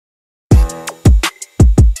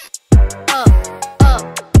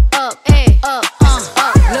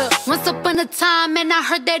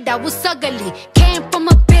heard that I was ugly. Came from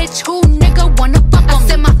a bitch who nigga wanna fuck on me. I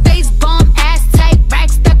said my face bomb, ass tight, rack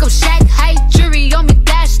stuck up, shack height, jury on me,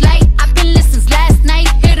 flashlight. I've been listening last night.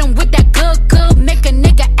 Hit him with that good, make a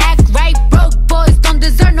nigga act right. Broke boys don't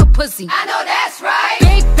deserve no pussy. I know that's right.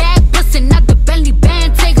 Big bag bustin' not the Bentley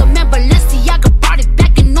band. Take a man, Balenciaga brought it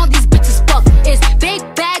back and all these bitches fuck. It's big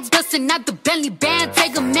bags bustin' not the Bentley band.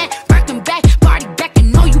 Take a man, working back, party back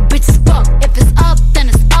and all you bitches fuck. If it's up, then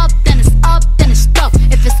it's up, then it's up, then it's stuck.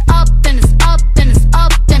 If it's up, then it's up, then it's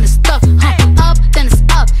up, then it's stuck. Up, then it's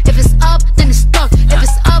up. If it's up, then it's stuck. If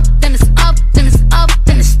it's up, then it's up, then it's up,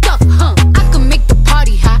 then it's stuck. I can make the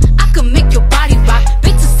party hot, I can make your body rock.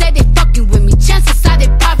 Bitches say they fucking with me, chances are they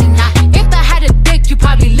probably not. If I had a dick, you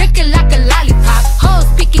probably lick it like a lollipop. Hoes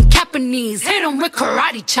speaking Japanese, hit 'em with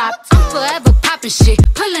karate chops. I'm forever popping shit,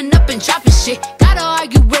 pulling up and dropping shit. Gotta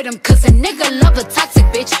argue with 'em cause a nigga love a toxic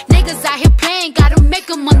bitch. Niggas out here playing, gotta make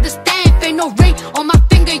 'em understand. If ain't no ring on my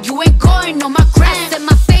finger, you ain't going on my gram. Said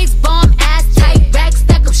my face bomb, ass tight, rack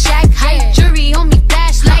stack up, shack height, jury on me,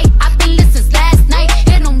 flashlight. I've been listening last night.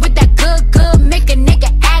 Hit 'em with that good, make a nigga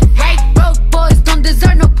act right. Broke boys don't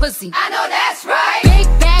deserve no pussy. I know that's right. Big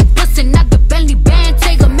bag bustin', not the Bentley band.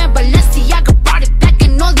 Take a man, Balenciaga brought it back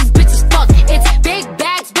and all these bitches fuck. It's big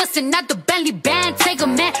bags bustin', not the Bentley band. Take a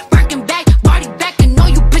man, working back, party back and all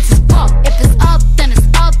you bitches fuck. If it's up, then it's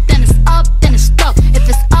up, then it's up, then it's stuck. If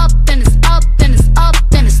it's up, then it's up, then it's up,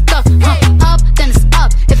 then it's stuck. Up, then it's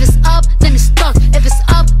up. If it's up, then it's stuck. If it's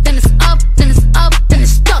up, then it's up, then it's up, then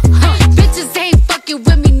it's stuck. Bitches ain't fucking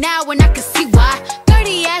with me now and I can see why.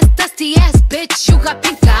 Dirty ass, dusty ass bitch, you got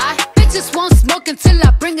pink eye. Bitches won't smoke until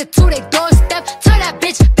I bring it to their doorstep. Tell that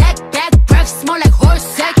bitch back, breath smell like horse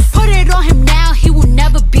sex. Put it on him now, he will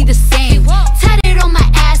never be the same. Tatted on my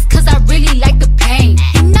ass cause I really like the pain.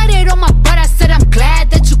 He nutted on my butt, I said I'm glad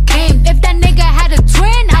that you came. If that nigga had a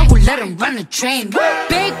twin, I would let him run a train.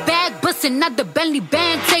 Big bag bustin', not the Bentley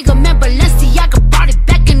band. Take a man, Balenciaga brought it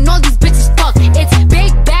back and all these bitches fuck. It's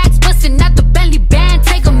big bags bustin', not the Bentley band.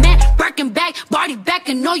 Take a man, working back, party back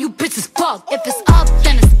and all you bitches fuck. If it's up,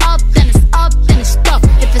 then it's up, then it's up, then it's stuck.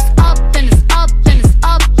 If it's up, then it's up, then it's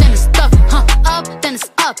up, then it's stuck. Up, then it's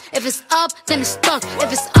up. If it's up, then it's stuck.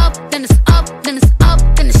 If it's up, then it's up, then it's up,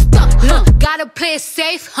 then it's stuck. Gotta play it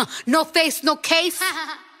safe, no face, no case.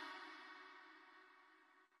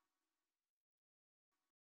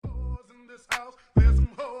 There's some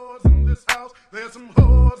whores in this house. There's some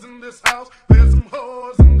whores in this house. There's some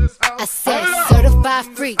whores in this house. I said certified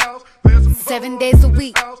freak, 7 days a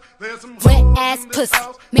week. Wet ass pussy,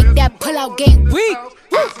 make that pull out game weak.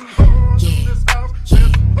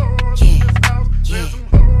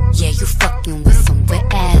 Yeah, you fucking with some wet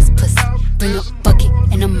ass pussy. Bring a bucket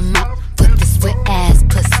and a mop for this wet ass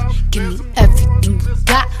pussy. Give me everything you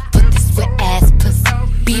got for this wet ass pussy.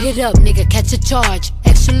 Beat it up, nigga, catch a charge.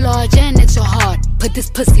 Extra large and extra hard. Put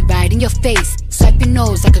this pussy right in your face. Swipe your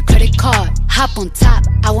nose like a credit card. Hop on top,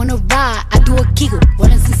 I wanna ride. I do a giggle,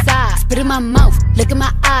 what is inside? Spit in my mouth, look in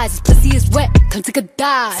my eyes. This pussy is wet, come take a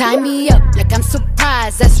dive. Tie me up like I'm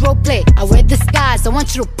surprised, that's roleplay. I wear disguise, I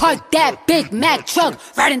want you to park that Big Mac truck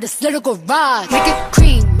right in this little garage. Make it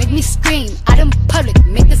cream, make me scream. Out in public,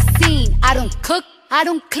 make a scene. I don't cook, I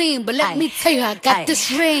don't clean, but let me tell you, I got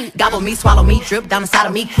this ring. Gobble me, swallow me, drip down inside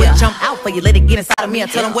of me. Quick jump out for you, let it get inside of me. I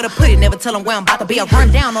tell them where to put it, never tell them where I'm about to be. I run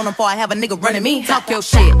down on them before I have a nigga running me. Talk your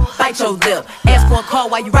shit, bite your lip. Ask for a call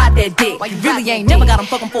while you ride that dick. You really ain't never got him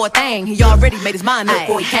fucking for a thing. He already made his mind up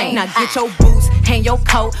before he came. Now get your boots, hang your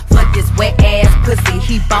coat for this wet ass pussy.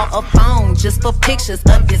 He bought a phone just for pictures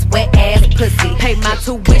of this wet ass pussy. Pay my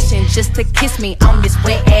tuition just to kiss me on this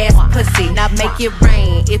wet ass pussy. Now make it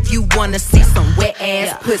rain if you wanna see some wet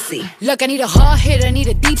ass pussy. Look, I need a hard hit, I need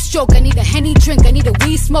a deep stroke, I need a Henny drink, I need a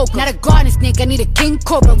weed smoke. Not a garden snake, I need a king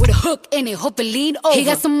cobra with a hook in it, hope it lean over. He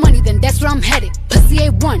got some money, then that's where I'm headed. Pussy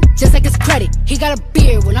A1, just like his credit. He got a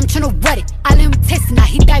beard, well I'm tryna wet it. I let him taste it, now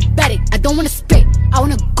he diabetic. I don't wanna spit, I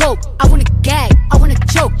wanna go, I wanna gag, I wanna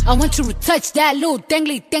choke. I want you to touch that little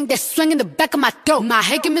dangly thing that's swinging the back of my throat. My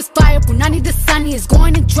head can misfire, Punani the sunny is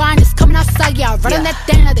going and drying, it's coming outside, yeah. I run on that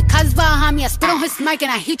thing, now the cuz behind me. I spit on his mic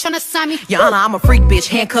and he tryna sign me. Your Honor, I'm a freak bitch,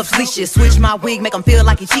 handcuffs, leashes. Switch my wig, make him feel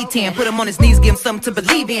like he cheating. Put him on his knees, give him something to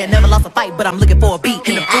believe in. Never lost a fight, but I'm looking for a beat.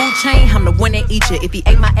 In the food chain, I'm the one that eat you. If he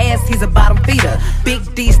ate my ass, he's a bottom feeder.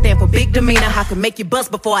 Big D stand for big demeanor. I can make you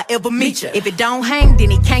bust before I ever meet you. If it don't hang,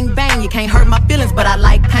 then he can't bang. You can't hurt my feelings, but I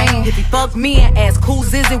like pain. If he fuck me and ask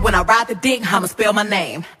who's is it when I ride the dick, I'ma spell my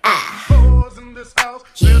name.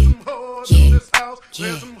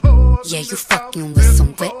 Yeah, you fucking with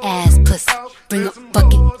some wet ass pussy. Bring a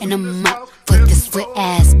bucket and a mop for this wet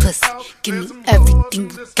ass pussy. Give me everything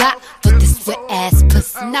you got for this wet ass pussy.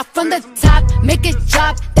 pussy. Now from the top, make it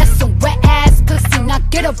drop. That's some wet ass pussy. Now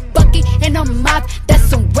get a bucket and a mop. That's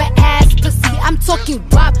some wet ass pussy. I'm talking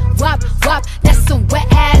wop, wop, wop. That's some wet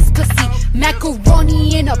ass pussy.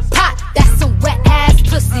 Macaroni in a pot. That's some wet ass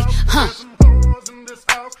pussy. Huh? There's some whores in this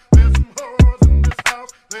house. There's some whores in this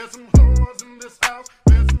house. There's some whores in this house.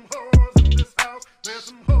 There's some whores in this house. There's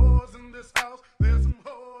some whores in this house. There's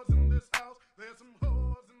some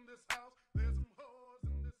whores in this house. There's some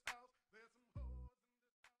whores.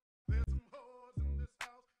 There's some whores in this house. There's some whores in this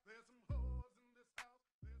house.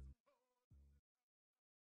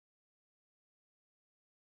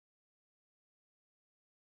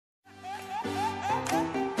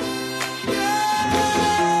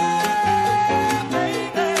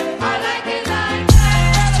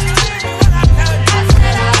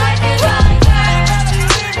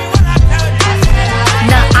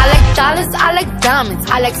 I like diamonds,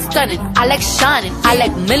 I like stunning, I like shining, I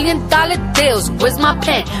like $1 million deals. Where's my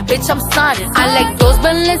pen? Bitch, I'm signing. I like those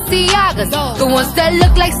Balenciagas, the ones that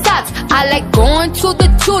look like socks. I like going to the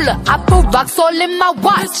Tula, I put rocks all in my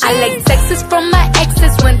watch. I like texts from my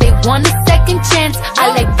exes when they want a second chance. I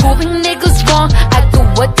like proving niggas wrong, I do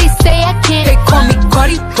what they say I can't. They call me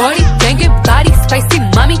Cardi, Cardi, banging body, spicy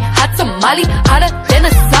mommy, hot tamale, hotter than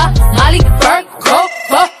a Somali. Virgo,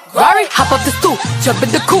 Ferrari, hop off the stoop, jump in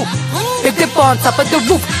the coupe. Big dip on top of the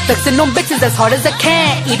roof, flexing on bitches as hard as I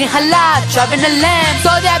can. Eating halal, driving a lamb.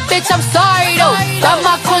 So that bitch, I'm sorry though. Got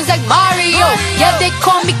my coins like Mario. Yeah, they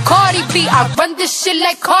call me Cardi B. I run this shit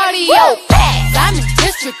like cardio. I'm in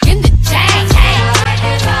district in the chain.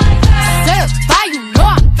 Certified, you know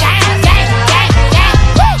I'm gang, gang, gang,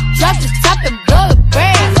 gang. Drop the top and blow the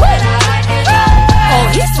brand. Oh,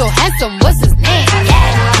 he's so handsome, what's his name?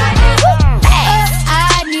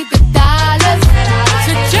 I need the dollars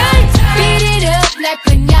to change. Beat it up like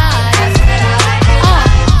piñatas.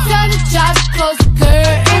 Tell the job to close the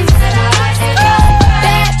curtains.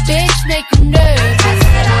 That bitch make you nervous.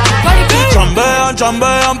 Chambean,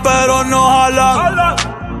 chambean, pero no jalan.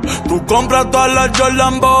 Tú compras todas las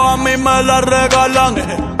Jolambo, a mí me las regalan.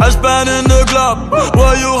 I spend in the club,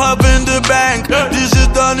 what you have in the bank. This is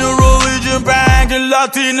the new religion bank, el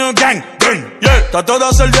Latino gang. Yeah, trato de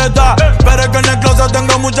hacer dieta, pero es que en el closet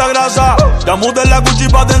tengo mucha grasa. Ya mudé la Gucci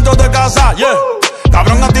pa' dentro de casa, yeah.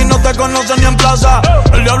 Cabrón, a ti no te conocen ni en plaza.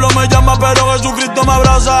 El diablo me llama, pero Jesucristo me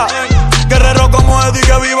abraza. Guerrero como Eddie,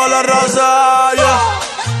 que viva la raza, yeah.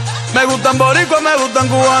 Me gustan boricua, me gustan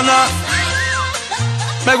cubana.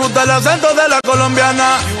 Me gusta el acento de la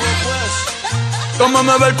colombiana. Como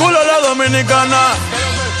me ve el culo la dominicana.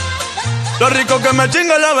 Lo rico que me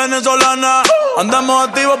chinga la venezolana. Andamos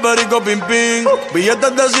activos, perico, pim, pim.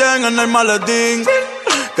 Billetes de 100 en el maletín.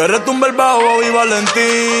 Que retumbe el bajo y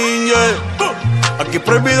Valentín, yeah. Aquí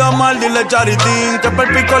prohibido amar, dile charitín. Que per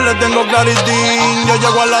pico le tengo claritín. Yo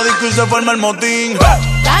llego a la disco y se forma el motín.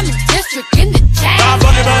 Diamond District in the chain.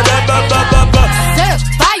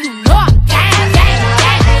 Certified, you know I'm gang, gang,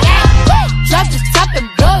 gang, gang. Drop the top and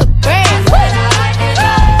blow the brand.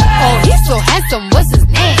 Oh, he's so handsome, what's his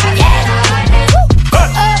name?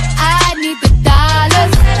 I need the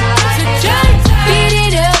dollars to change. Beat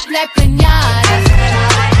it up like piñatas.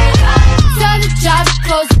 Tell the job to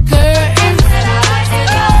close the curtains.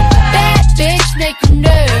 That bitch make you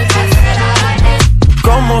nervous.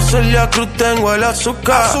 Como Celia Cruz tengo el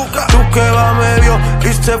azúcar. Tú que va medio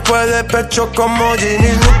y se fue de pecho como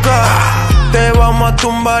Ginny Luca. Te vamos a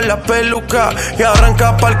tumbar la peluca y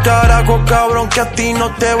arranca pa'l carajo, cabrón, que a ti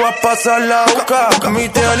no te va a pasar la boca. Mi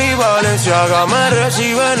tele y Valenciaga me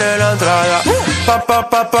reciben en la entrada.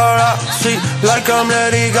 Para, sí, like I'm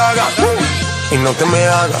Lady Gaga. Y no te me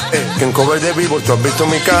hagas, que en cover de Billboard tú has visto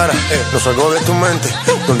mi cara. No salgo de tu mente,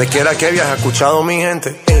 donde quiera que viajes, he escuchado mi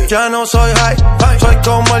gente. Ya no soy high, soy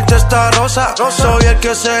como el testa rosa. Soy el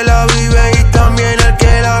que se la vive y también el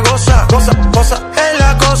que la goza. Cosa, es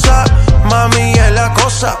la cosa, mami es la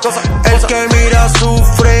cosa. El que mira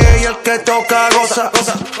sufre y el que toca goza.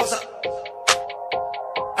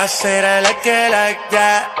 I said I like it like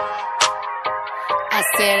that. I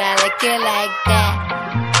said I like it like that.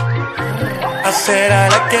 I said I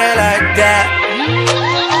like it like that.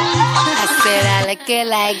 I said I like it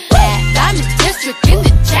like that. Diamond District in the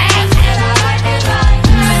chain.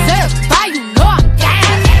 Certified, you know I'm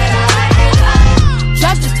gang.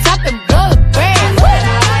 Drop the top and blow the brand.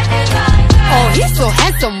 Oh, he's so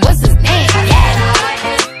handsome, what's his name?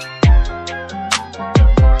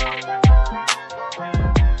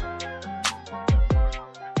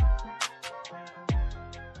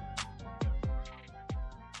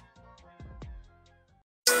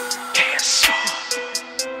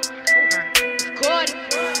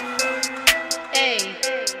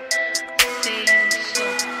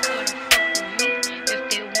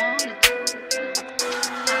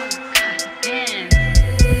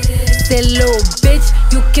 Said, little bitch,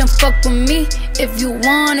 you can fuck with me if you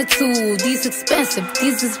wanted to. These expensive,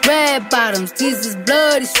 these is red bottoms, these is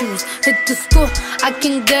bloody shoes. Hit the school, I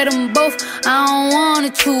can get them both, I don't wanna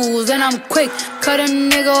choose. And I'm quick, cut a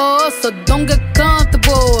nigga off, so don't get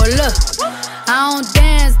comfortable. Look, I don't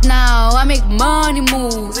dance now, I make money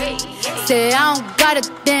move. Say I don't gotta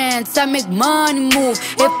dance, I make money move.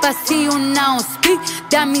 If I see you now speak,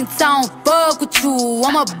 that means I don't fuck with you.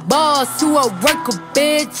 I'm a boss, you a worker,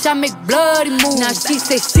 bitch, I make bloody moves. Now she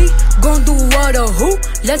say she gon' do what or who?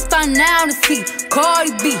 Let's find out and see.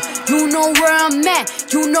 Cardi B, you know where I'm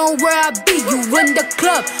at, you know where I be. You in the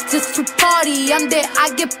club just to party, I'm there,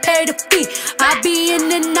 I get paid a fee. I be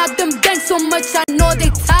in and out them banks so much, I know they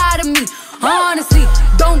tired of me. Honestly,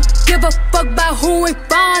 don't give a fuck about who in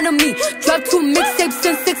front of me. Dropped 2 mixtapes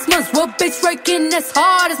in 6 months. What bitch working as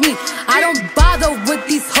hard as me? I don't bother with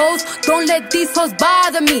these hoes. Don't let these hoes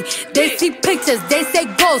bother me. They see pictures, they say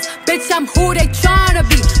goals. Bitch, I'm who they tryna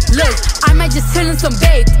be. Look, I might just chill in some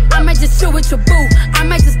babe. I might just chill with your boo. I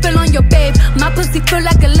might just spill on your babe. My pussy feel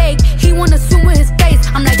like a lake. He wanna swim with his face.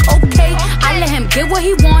 I'm like, okay. I let him get what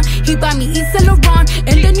he want. He buy me East Saint Laurent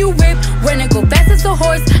and the new whip. When it go fast as a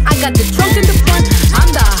horse, I got the trunk in the front.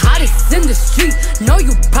 I'm the hottest in the street. Know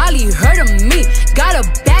you probably heard of me. Got a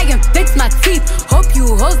bag and fix my teeth. Hope you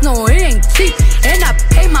hoes know it ain't cheap. And I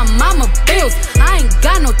pay my mama bills. I ain't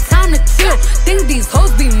got no time to chill. Think these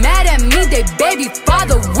hoes be mad at me. They baby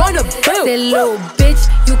father wanna bill. Say, little bitch,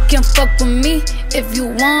 you can fuck with me if you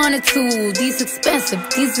wanted to. These expensive,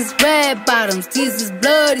 these is red bottoms, these is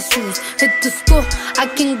bloody shoes. Hit the school, I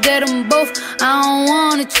can get them both, I don't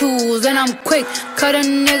wanna choose. And I'm quick, cut a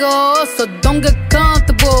nigga off, so don't get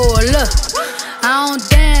comfortable. Look, I don't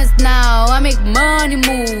dance now, I make money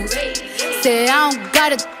moves. Say I don't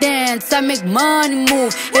gotta dance, I make money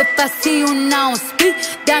move. If I see you now speak,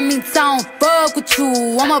 that means I don't fuck with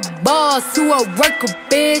you. I'm a boss, you a worker,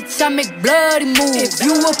 bitch, I make bloody moves. If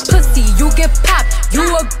you a pussy, you get popped. You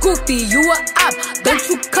a goofy, you a op. Don't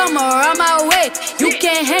you come around my way, you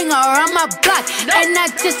can't hang around my block. And I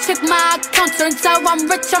just check my account, turns out I'm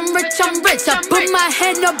rich, I'm rich, I'm rich. I put my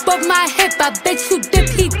hand above my hip, I bet you dip,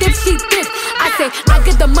 he dip, she dip. I say, I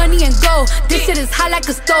get the money and go. This shit is hot like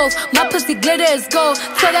a stove. My pussy glitter is gold.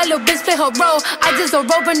 Tell that little bitch play her role. I just a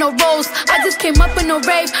rover, no rolls. I just came up in a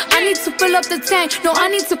rave. I need to fill up the tank. No, I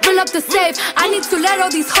need to fill up the safe. I need to let all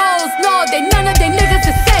these hoes know that none of they niggas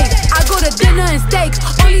is safe. I go to dinner and steaks.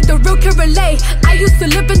 Only the real can relate. I used to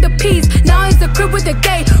live in the peas. Now it's a crib with a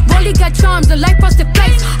gay. Rolly got charms, the light frosted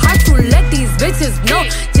flakes. Hard to let these bitches know.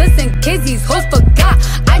 Just in case these hoes forgot.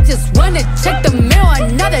 I just wanna check the mail.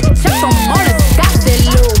 Another check from all the dots. That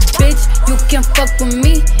little bitch, you can fuck with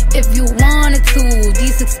me if you wanted to.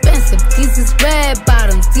 These expensive, these is red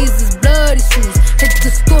bottoms, these is bloody shoes. Hit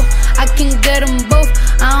the school, I can get them both,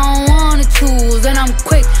 I don't wanna choose. And I'm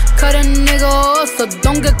quick, cut a nigga off, so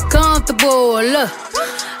don't get comfortable. Look,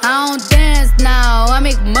 I don't dance now, I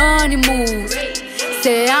make money moves.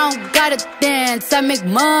 Say I don't gotta dance, I make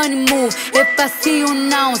money move. If I see you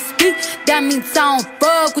now speak, that means I don't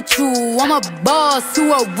fuck with you. I'm a boss,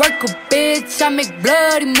 you a worker, bitch, I make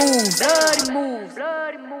bloody moves. Bloody moves,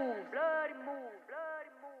 bloody moves, bloody moves, bloody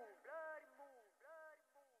moves, bloody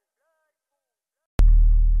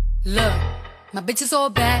moves. Look, my bitch is all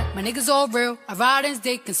bad, my niggas all real. I ride in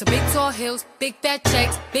dick in some big tall hills, big fat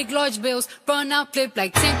checks, big large bills. Run out, flip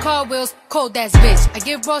like 10 car wheels. Cold ass bitch, I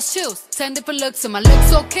give raw chills. 10 different looks and my lips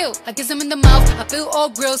so kill. I kiss him in the mouth, I feel all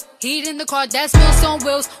grills. Heat in the car, that's wheels on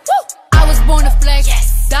wheels. Woo! I was born to flex,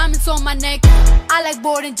 yes. Diamonds on my neck. I like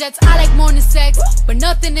boarding jets, I like more than sex. But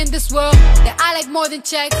nothing in this world that I like more than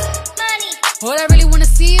checks. Money. All I really wanna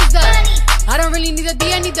see is the money. I don't really need a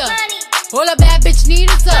D, I need the money. All a bad bitch need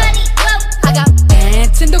is the money. I got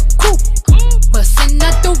bands in the coupe, bustin'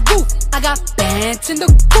 out the roof. I got bands in the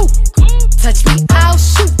coupe. Touch me, I'll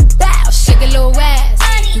shoot. Bow, shake a little ass.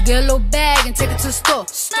 Money. You get a little bag and take it to the store.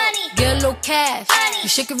 Money. Get a little cash. Money. You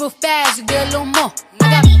shake it real fast, you get a little more.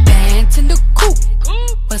 Money. I got bands in the coupe,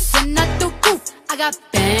 bustin' out the roof. I got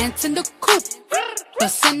bands in the coupe,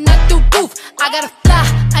 bustin' out the roof. I gotta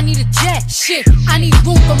fly, I need a jet. Shit, I need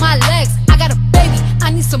room for my legs. I got a baby,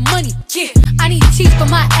 I need some money. Yeah, I need teeth for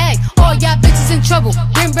my egg. All y'all bitches in trouble.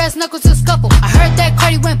 Bring brass knuckles to scuffle. I heard that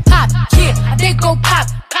Cardi went pop. Yeah, I did go pop.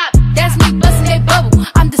 Pop. That's me bustin' that bubble.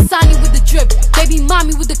 I'm the Sonny with the drip, baby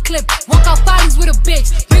mommy with the clip. Walk out bodies with a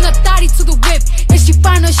bitch. Bring a thotty to the whip. If she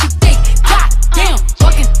fine or she thick. God damn,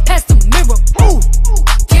 walking past the mirror. Ooh,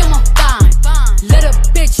 damn I'm fine. Let a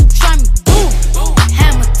bitch try me. Boom,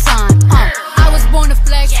 hammer time. I was born to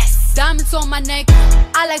flex. Diamonds on my neck.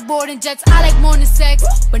 I like boarding jets, I like more than sex.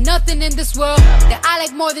 But nothing in this world that I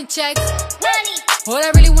like more than checks. Money. All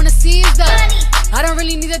I really wanna see is the money. I don't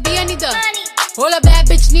really need a D, I need the money. All a bad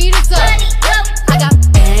bitch need is the money. I got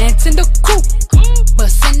bands in the coop,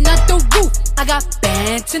 bustin' out the roof. I got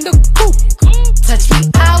bands in the coop. Touch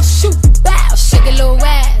me, I'll shoot. Bow, shake a little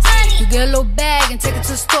ass. You get a little bag and take it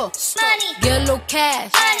to the store. Get a little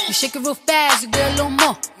cash. You shake it real fast, you get a little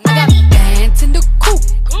more. I got bands in the coop,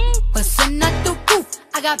 bustin' out the roof.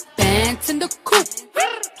 I got bands in the coop.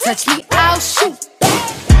 Touch me, I'll shoot.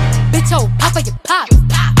 Bitch, oh, Papa, you pop.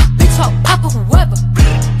 Bitch, oh, Papa, whoever.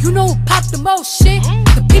 You know who pop the most shit?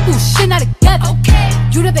 The people who shit not together.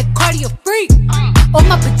 You know that cardio freak. All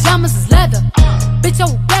my pajamas is leather. Bitch, I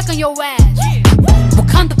will back on your ass.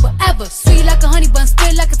 Wakanda forever. Sweet like a honey bun,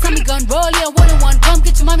 spit like a tummy gun. Roll yeah, one on one. Come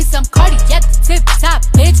get your mommy some cardi at the tip top,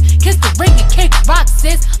 bitch. Kiss the ring and kick rock,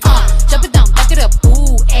 sis. Jump it down, back it up,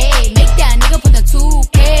 ooh, ayy. Make that nigga put the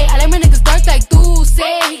 2K. I like my niggas dark like Deuce.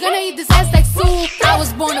 He gonna eat this ass like soup. I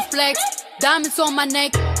was born to flex. Diamonds on my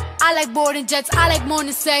neck. I like boarding jets, I like more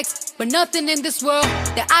than sex. But nothing in this world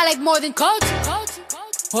that I like more than culture.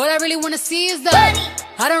 All I really wanna see is the money.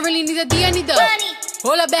 I don't really need a D, I need the money.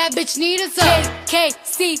 All a bad bitch need is a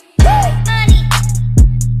KKC. Money.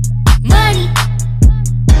 Money.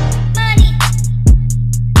 Money.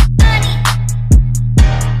 Money.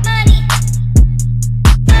 Money.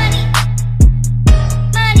 Money.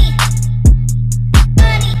 Money.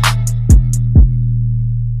 Money.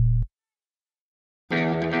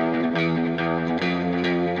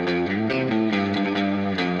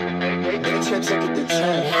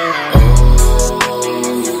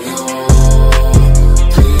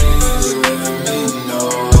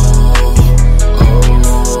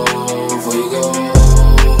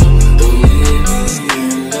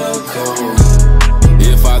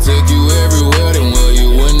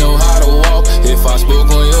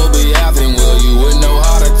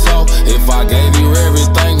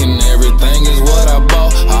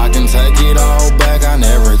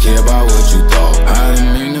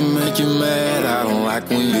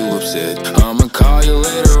 I'ma call you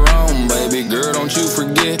later on, baby girl, don't you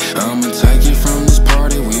forget. I'ma take you from this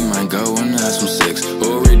party, we might go and have some sex.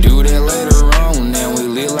 Or we do that later on, and we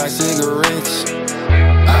lit like cigarettes.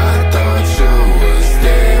 I thought you would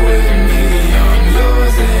stay with me, I'm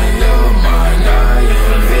yours and you're mine, I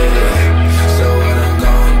am it. So what I'm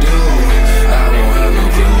gonna do, I won't have no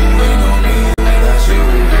clue, ain't no me without you.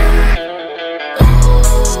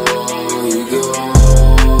 Oh, you go.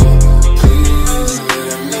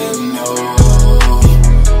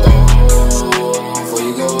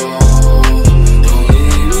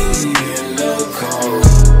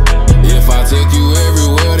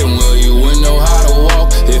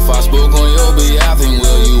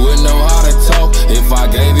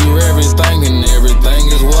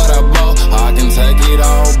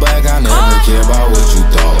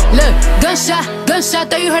 Gunshot,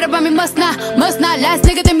 thought you heard about me, must not. Last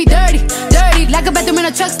nigga did me dirty like a bathroom in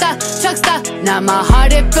a truck stop. Now my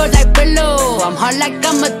heart, it feels like pillow. I'm hard like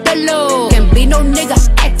I'm a dillo. Can't be no nigga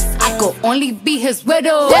ex, I could only be his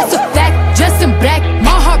widow. That's a fact, dressed in black,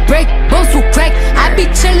 my heart break, bones will crack. I be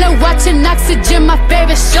chillin', watching Oxygen, my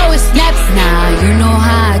favorite show is Snaps. Now you know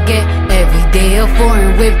how I get, every day a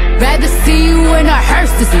foreign whip. Rather see you in a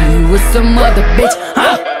hearse than see you with some other bitch,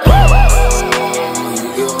 huh?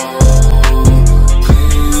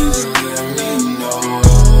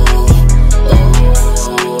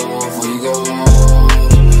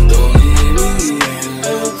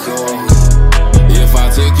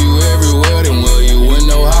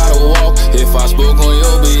 If I spoke on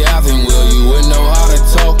your behalf, then well, you wouldn't know how to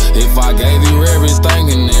talk. If I gave you everything,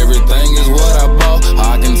 and everything is what I bought,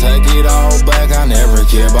 I can take it all back, I never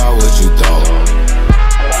care about what you thought.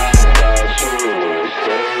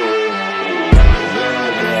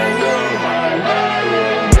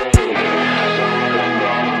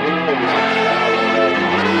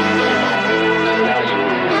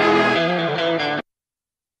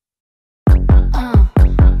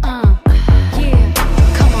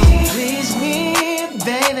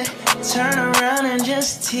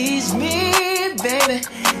 Tease me, baby.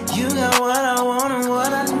 You got what I want and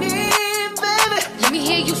what I need, baby. Let me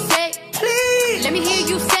hear you say, please. Let me hear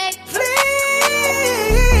you say, please.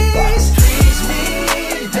 Please me,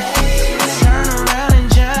 baby. Turn around and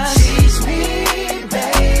just tease me,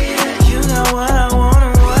 baby. You got what I want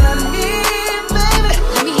and what I need, baby.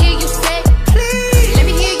 Let me hear you say, please. Let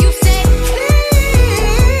me hear you say,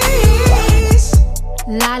 please.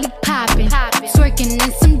 Lollipoppin', twerking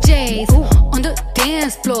in some J's. On the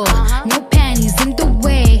dance floor, no panties in the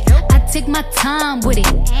way. I take my time with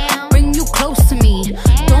it, bring you close to me.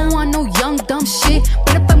 Don't want no young dumb shit,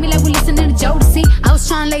 better fuck me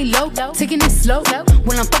lay low, taking it slow.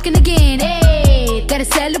 When I'm fucking again, hey, gotta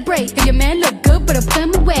celebrate. If your man look good, but I put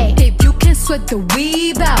him away. If you can sweat the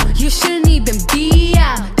weave out, you shouldn't even be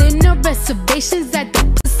out. There no reservations at the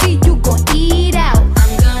pussy, you gon' eat out.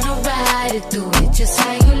 I'm gonna ride it, do it just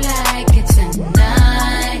how you like it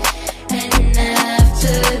tonight. And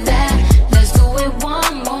after that, let's do it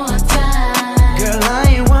one more time. Girl, I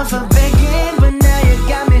ain't one for begging, but now you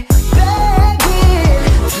got me begging.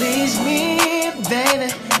 Please me, baby.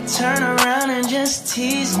 Turn around and just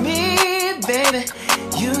tease me, baby.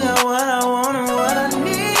 You got what I want and what I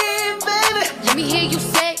need, baby. Let me hear you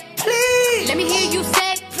say, Please. let me hear you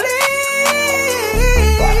say,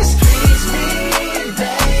 Please. Please me,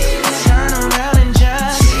 baby. Turn around and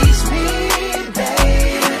just tease me,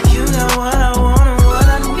 baby. You got what I want and what I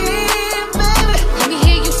need, baby. let me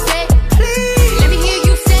hear you say, Please. let me hear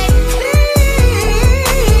you say.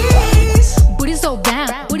 Please. Booty so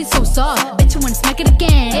round, booty so soft, bet you wanna smack it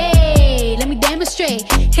again. Hey, let me demonstrate.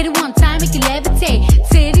 Hit it one time, make it levitate.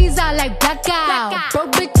 Titties are like blackout.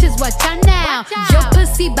 Broke bitches, watch out now. Your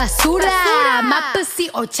pussy basura, my pussy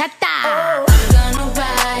horchata. I'm gonna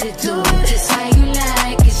ride it, do it just how you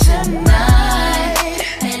like it tonight.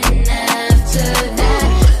 And after that,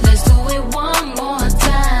 let's do it one more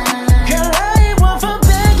time. Girl, I ain't one for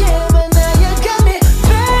begging, but now you got me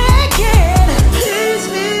begging. Please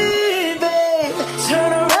me, babe.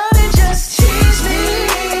 Turn around and just tease me,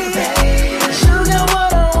 babe. You got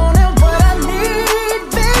what I want and what I need,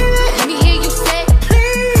 baby. Let me hear you say,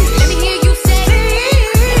 Please. let me hear you say. Please.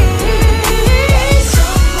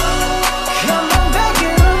 Come on, back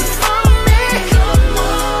it up for me.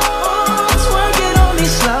 Twerk it on me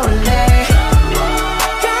slowly.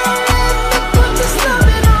 Girl, let me put this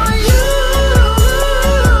loving on you.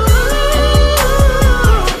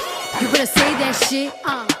 You better say that shit.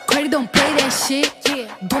 Cardi don't play that shit.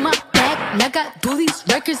 Do my back like I do these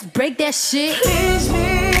records, break that shit. Tease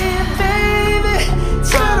me, baby.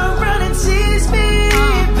 Turn around and tease me,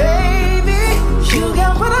 baby. You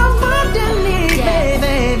got what I want and need,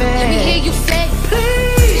 baby. Let me hear you say,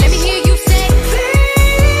 Please. let me hear you say.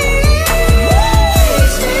 Please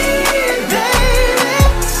me, baby.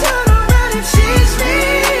 Turn around and tease me,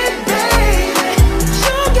 baby.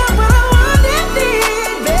 You got what I want and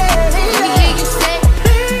need, baby. Let me hear you say,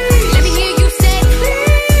 Please. let me hear you say.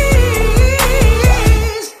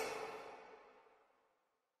 Please.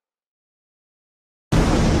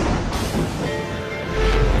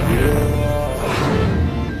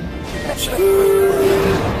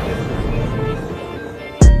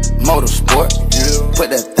 Motorsport, put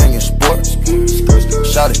that thing in sports.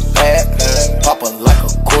 Shout it bad, pop it like a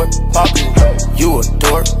court. You a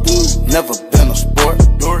dork, never been a sport.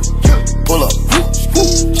 Pull up,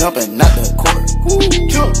 jumping out the court.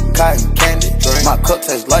 Cotton candy, my cup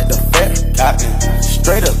tastes like the fair.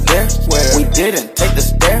 Straight up there, we didn't take the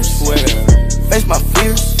stairs. Face my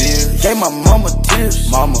fears, gave my mama tears.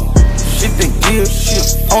 Shifting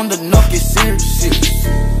gears, on the knuckle serious.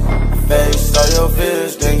 Face all your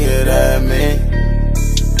fears, then get at me.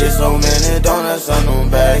 There's so many donuts on them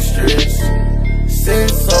back streets. Sit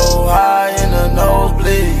so high in the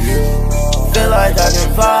nosebleeds. Feel like I can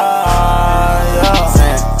fly, yeah.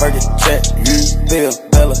 Saying, Fergie check, Bill,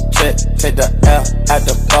 Bella check. Take the L at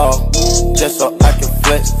the ball, just so I can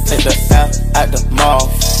flex. Take the L at the mall,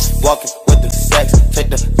 walking with the sex. Take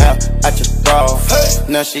the L at your bra,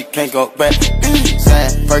 now she can't go back.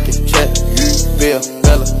 Saying, Fergie check, Bill,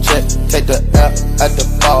 Bella check. Take the L at the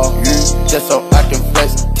ball, just so I can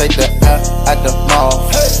flex. Take the L at the mall,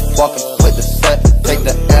 walking with the sex. Take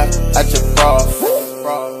the L at your bra.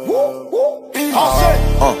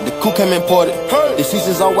 The coupe came imported. The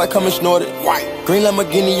seasons all white, coming snorted. Green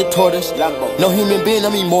Lamborghini, your tortoise. No human being,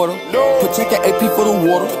 I'm immortal. Protect an AP for the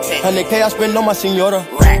water. 100K I spend on my senora.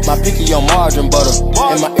 My picky on margarine butter.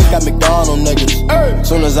 And my ink got McDonald's niggas.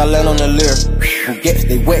 Soon as I land on the Lear, who gets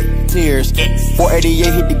they wet tears.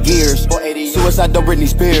 488 hit the gears. Suicide don't Britney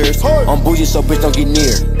Spears. I'm bougie so bitch don't get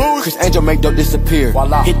near. Chris Angel make dope disappear.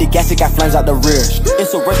 Hit the gas, it got flames out the rear.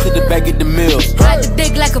 It's a race to the bag at the mills. Ride the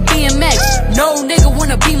dick like a BMX. No nigga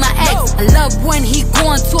wanna be my ex. I love when he go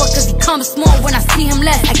on tour cause he comes small when I see him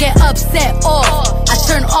less. I get upset off, I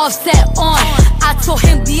turn offset on. I told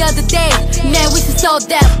him the other day, man we should sell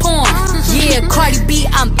that porn. Yeah, Cardi B,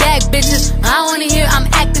 I'm back bitches. I wanna hear I'm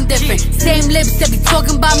acting different. Same lips that be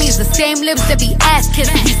talking about me is the same lips that be ass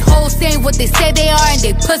kissing. These hoes saying what they say they are and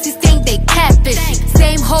they pussies think they catfishing.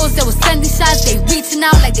 Same hoes that was sending shots, they reaching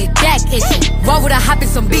out like they back itching. Why would I hop in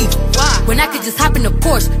some beef when I could just hop in the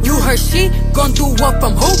Porsche? You heard she gon' do what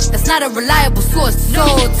from who? That's not not a reliable source. So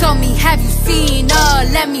tell me, have you seen her?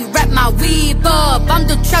 Let me wrap my weave up. I'm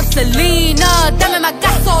the trap Selena, dame my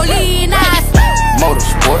gasolina.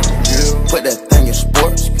 Motorsport, put that thing in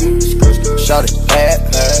sports. Shout it bad,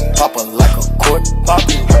 pop her like a court.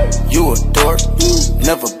 You a dork,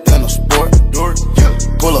 never been a sport.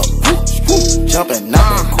 Pull up, jumping out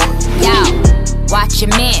that court. Yo, watch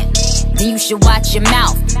your man, then you should watch your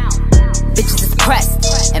mouth. Bitches is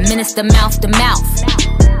pressed, administer mouth to mouth.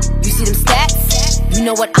 You see them stats? You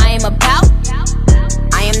know what I am about?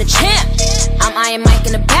 I am the champ, I'm Iron Mike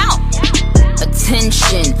and about.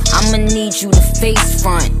 Attention, I'ma need you to face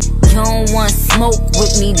front. You don't want smoke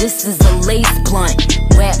with me, this is a lace blunt.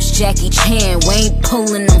 Raps Jackie Chan, we ain't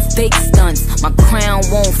pulling them fake stunts. My crown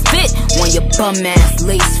won't fit on your bum ass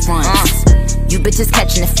lace fronts. You bitches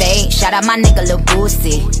catching the fade, shout out my nigga Lil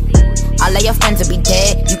Boosie. All of your friends will be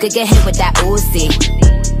dead, you could get hit with that Uzi.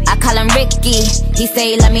 I call him Ricky, he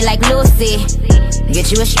say he love me like Lucy. Get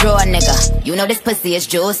you a straw, nigga, you know this pussy is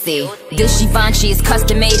juicy. This Givenchy is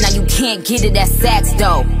custom made, now you can't get it at Saks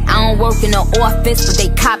though. I don't work in the office, but they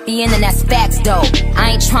copying and that's facts though.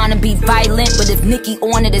 I ain't tryna be violent, but if Nicki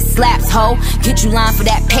on it, it slaps, ho. Get you line for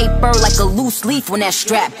that paper like a loose leaf when that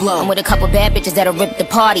strap blow. I'm with a couple bad bitches that'll rip the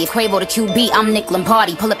party. If Quavo the QB, I'm Nick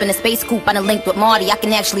Lombardi. Pull up in a space coupe, I done linked with Marty. I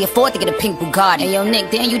can actually afford to get a pink Bugatti. Hey yo Nick,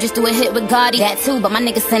 didn't you just do a hit with Gotti? That too, but my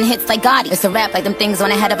niggas send hits like Gotti. It's a rap like them things on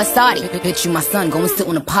the head of a Saudi. Bitch, you my son, go and sit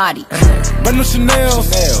on a potty. Brand new Chanel,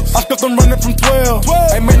 I stuck them running from 12.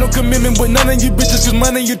 Ain't made no commitment with none of you bitches, cause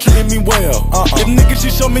money you treating me well. If niggas, she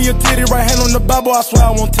show me a titty, right hand on the Bible, I swear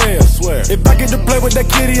I won't tell. If I get to play with that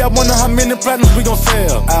kitty, I wonder how many platinums we gon'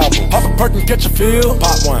 sell. Album, pop a perk and catch a feel.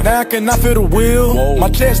 Pop one, now I cannot feel the wheel. Whoa. My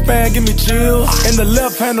chest fan give me chills. In the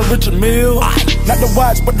left hand of Richard Mille. Not the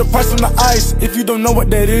watch, but the price on the ice, if you don't know what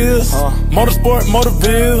that is. Motorsport,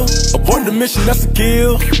 Motorville. Abort the mission, that's a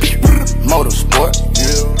kill. Motorsport,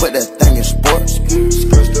 put that thing in sports.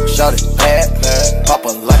 Shout it bad, pop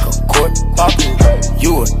her like a court.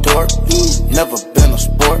 You a dork, never been a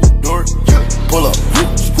sport. Pull up,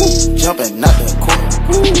 jumping out the court.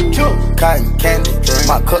 Cotton candy,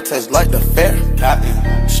 my cup tastes like the fair.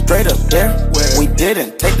 Straight up there, we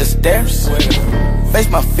didn't take the stairs. Face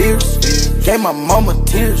my fears, gave my mama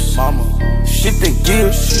tears. Shifting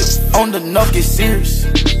gears, on the knock get serious.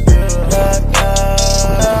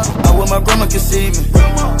 I wish my grandma could see me.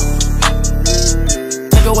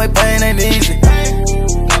 Take away pain ain't easy.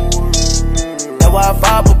 That's why I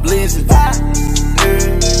vibe for blizzard.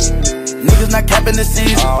 Niggas not capping the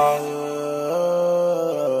season.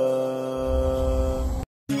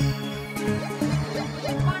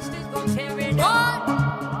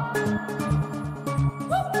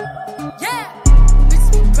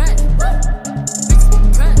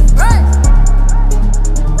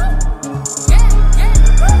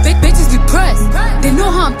 They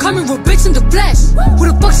know how I'm coming, real bitch in the flesh. Who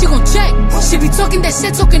the fuck she gon' check? She be talking that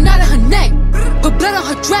shit, talking out of her neck. Put blood on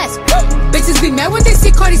her dress. Bitches be mad when they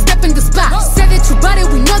see Cardi step in the spot. Said that you bought it,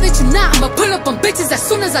 we know that you're not. I'ma pull up on bitches as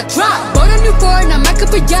soon as I drop. Bought a new foreign, I might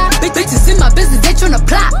up a yacht. Bitches in my business, they tryna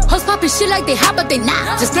plot. Hoes poppin' shit like they hot, but they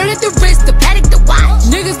not. Just flirted the wrist, the paddock, the watch.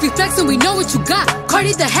 Niggas be flexin', we know what you got.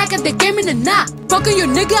 Cardi the hacker, they game in the knot. Fuckin' your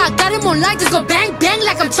nigga, I got him on light. Just go bang, bang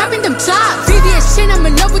like I'm chopping them chops. VVS shit, I'm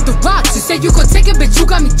in love with the rocks. You said you gon' take it, bitch, you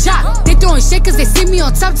got me chopped. They throwing shit cause they see me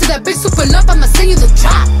on top. To that bitch super love, I'ma send you the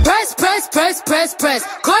drop. Press, press, press, press, press.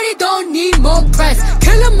 Cardi don't need more press.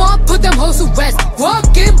 Kill them all, put them hoes to rest.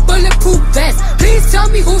 Walk in bulletproof vest. Please tell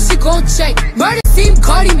me who she gon' check. Murder scene,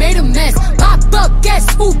 Cardi made a mess. Pop up, guess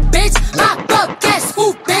who, bitch? Pop up, guess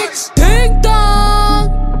who, bitch? Ding dong.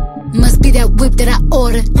 Must be that whip that I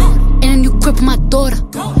ordered. And a new crib for my daughter.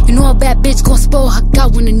 You know a bad bitch gon' spoil her.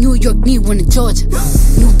 Got one in New York, need one in Georgia.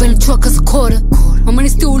 New Bentley truck is a quarter. My money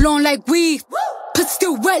still long like weed. Pussy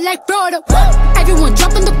still wet like Florida. Everyone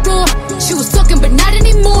drop on the floor. She was talking but not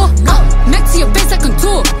anymore. Next to your face like a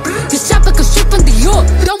tour. This chopper can strip from the York.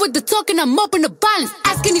 Done with the talking, I'm up in the violence.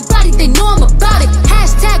 Ask anybody, they know I'm about it.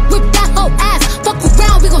 Hashtag whip that whole ass. Fuck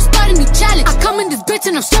around, we gon' start a new challenge. I come in this bitch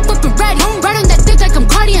and I'm strapped up and ready. Right on that dick like I'm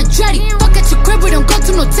Cardi Andretti. Fuck at your crib, we don't go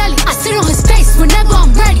to no telly. I sit on his face whenever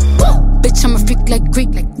I'm ready. Bitch, I'm a freak like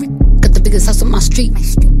Greek. Got the biggest house on my street.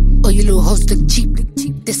 Oh, you little hoes look cheap.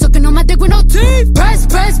 They sucking on my dick with no teeth. Press,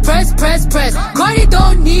 press, press, press, press. Cardi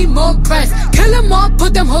don't need more press. Kill them all,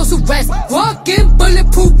 put them hoes to rest. Walk in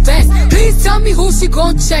bulletproof vest. Please tell me who she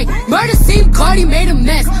gon' check. Murder scene, Cardi made a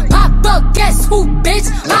mess. Pop up, guess who, bitch?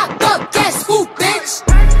 Pop up, guess who, bitch?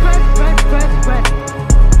 Press, press, press, press, press.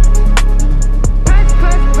 Press,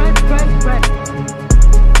 press, press, press, press.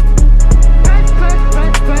 Press, press,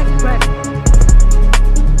 press, press, press.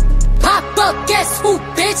 Pop up, guess who,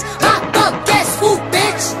 bitch? bitches. Pop up, guess who,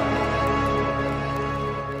 bitch?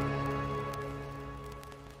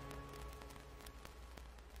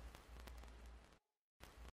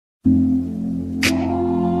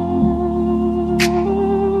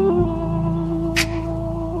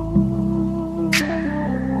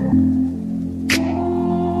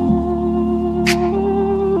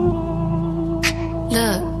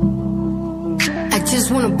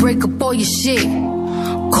 Break up all your shit.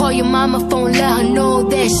 Call your mama phone, let her know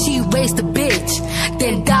that she raised a bitch.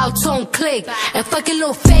 Then dial tone click. And fucking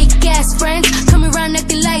little fake ass friends coming around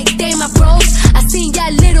acting like they my bros. I seen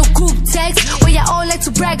y'all little group text where y'all all like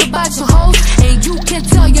to brag about your hoes. And you can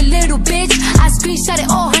tell your little bitch I screenshotted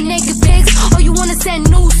all her naked pics. Or you wanna send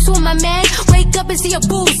news to my man, wake up and see your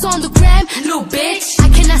boobs on the gram. Little bitch, I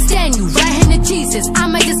cannot stand you, right-handed Jesus. I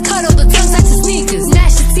might just cut all the tongues out your sneakers.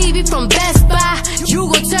 Snatch the TV from Best Buy, you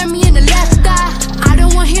gon' turn me in the left eye. I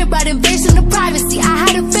don't wanna hear about invasion of privacy. I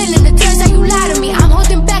had a feeling it turns out you lied to me. I'm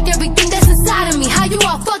holding back everything that's inside of me. How you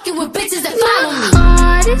all fucking with bitches that follow me?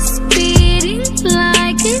 Heart is beating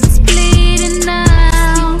like it's bleeding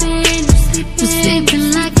now. I'm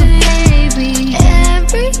sleeping like a baby.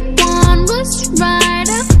 Everyone was right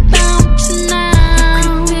about you now.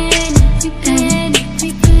 I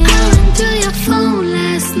went to your phone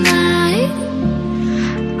last night.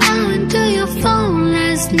 I went to your phone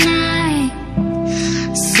last night.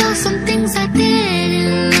 Saw some things I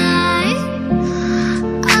didn't like.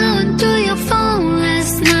 I went to your phone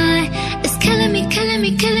last night. It's killing me, killing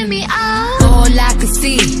me, killing me. All I can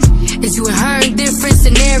see is you and her in different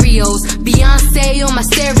scenarios. Beyonce on my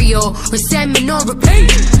stereo, resentment on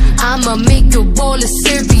repeat. I'ma make your bowl of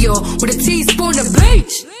cereal with a teaspoon of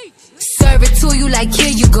bleach. Serve it to you like here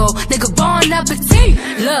you go, nigga, bon appetit.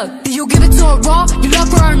 Look, do you give it to her raw? You love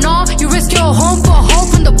her or not? You risk your home for a hoe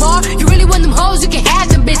from the bar? You really want them hoes? You can have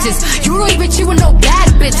them bitches. You don't even cheat with no bad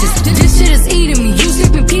bitches. This shit is eating me. You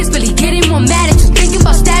sleeping peacefully, getting more mad at you, thinking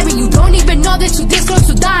about stabbing you. Don't even know that you this close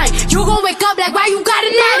to dying. You gon' wake up like why you got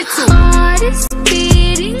an attitude? Heart is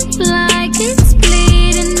beating like it's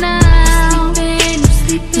bleeding now.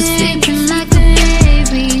 I'm sleeping like a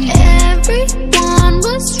baby. Everyone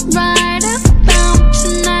was right about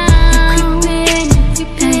you now. I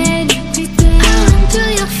went to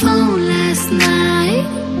your phone last night.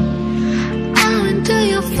 I went to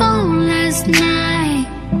your phone last night.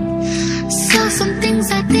 Saw some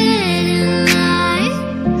things I didn't like.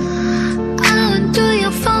 I went to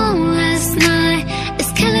your phone last night.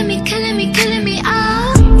 It's killing me, killing me, killing me.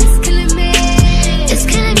 It's killing me. It's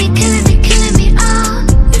killing me, killing me, killing me.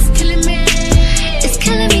 It's killing me. It's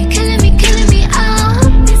killing me, killing me, killing me.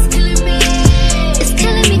 It's killing me. It's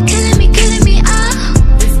killing me, killing me, killing me.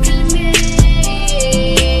 It's killing me.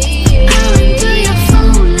 I went to your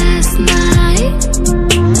phone last night.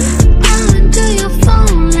 I went to your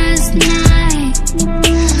phone last night.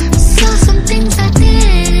 Saw some things I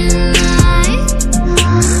didn't like.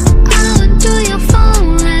 I went to your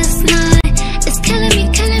phone last night. It's killing me,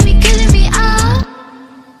 killing me, killing me.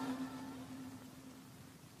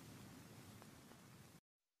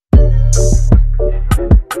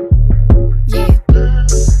 Yeah.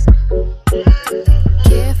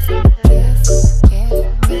 Careful, careful,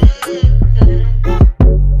 careful.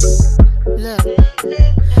 Look,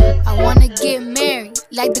 I wanna get married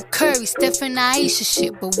like the Curry, Steph and Aisha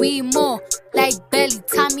shit, but we more like Belly,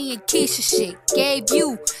 Tommy and Keisha shit. Gave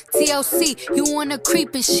you TLC, you wanna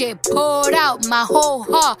creep and shit. Poured out my whole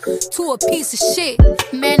heart to a piece of shit.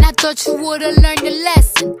 Man, I thought you would've learned a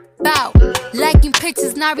lesson about liking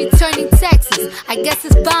pictures, not returning texts. I guess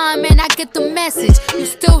it's fine, man, I get the message. You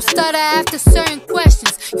still stutter after certain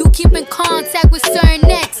questions. You keep in contact with certain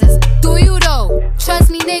exes. Do you though?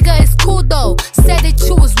 Trust me, nigga, it's cool though. Said that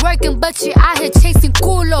you was working, but you out here chasing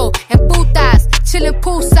culo and putas, chilling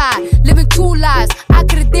poolside, living two lives. I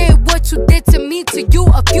could've did what you did to me to you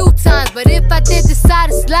a few times, but if I did decide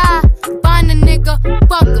to slide, find a nigga,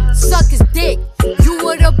 fuck him, suck his dick. You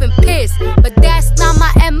would've been pissed, but that's not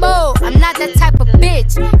my MO. I'm not that type of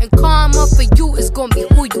bitch, and karma for you is gonna be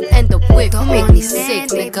who you end up with. Don't make me sick,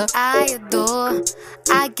 nigga. I adore.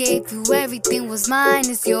 I gave you everything, was mine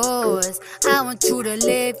is yours. I want you to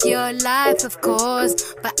live your life, of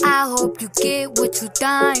course, but I hope you get what you're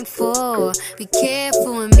dying for. Be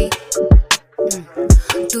careful with me.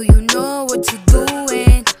 Do you know what you're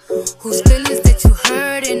doing? Whose feelings that you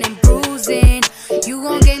hurting and bruising? You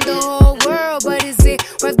gon' gain the whole world, but is it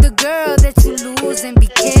worth the girl that you losing? Be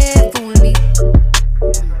careful with me.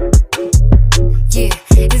 Yeah,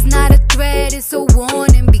 it's not a threat, it's a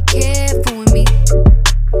warning. Be careful with me.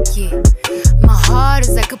 Yeah, my heart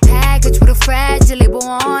is like a package with a fragile label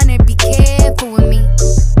on it. Be careful with me.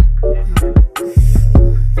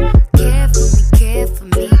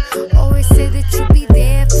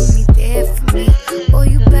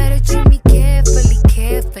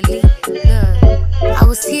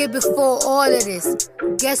 this.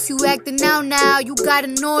 Guess you acting out now, you got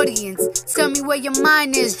an audience. Tell me where your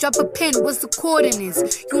mind is, drop a pin, what's the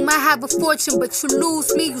coordinates? You might have a fortune, but you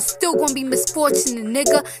lose me, you still gonna be misfortunate,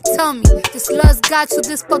 nigga. Tell me, this lust got you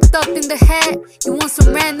this fucked up in the head? You want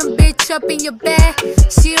some random bitch up in your bed?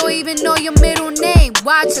 She don't even know your middle name.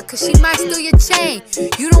 Watch her, cause she might steal your chain.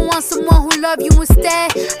 You don't want someone who love you instead?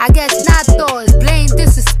 I guess not though, it's blame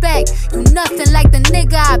disrespect. You nothing like the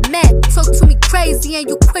nigga I met. Talk to me crazy and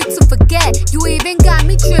you quick to forget. You even got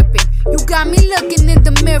me tripping. You got me looking in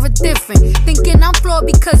the mirror different, thinking I'm flawed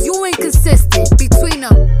because you inconsistent. Between a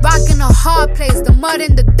rock and a hard place, the mud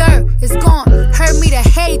and the dirt, it's gon' hurt me to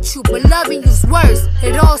hate you, but loving you's worse.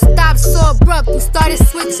 It all stopped so abrupt, you started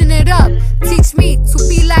switching it up. Teach me to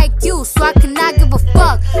be like you, so I cannot give a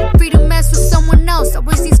fuck. Free to mess with someone else, I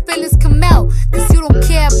wish these feelings can melt. Cause you don't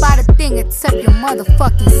care about a thing except your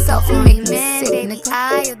motherfucking self. You make me sick, nigga.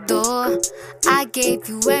 I adore, I gave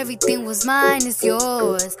you everything, was mine is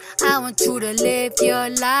yours. I want you to live your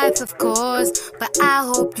life, of course, but I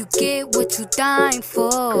hope you get what you dying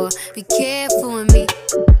for. Be careful with me.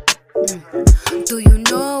 Do you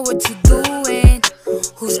know what you're doing?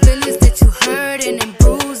 Whose feelings that you hurting and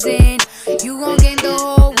bruising? You gon' gain the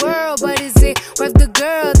whole world, but is it worth the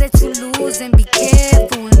girl that you losing? Be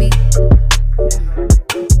careful with me.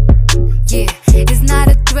 Yeah, it's not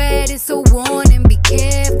a threat, it's a warning. Be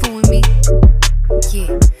careful with me.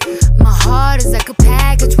 Yeah, my heart is like a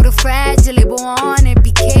package with a fragile label on it.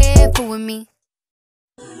 Be careful with me.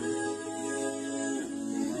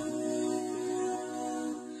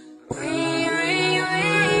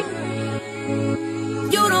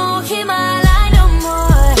 You don't hear my line no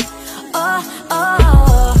more. Oh,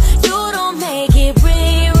 oh, you don't make it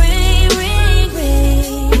ring, ring, ring,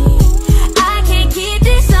 ring. I can't keep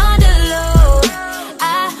this on the low.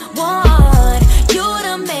 I want you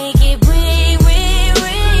to make it ring, ring,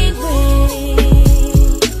 ring,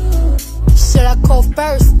 ring. Should I go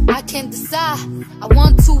first? I can't decide. I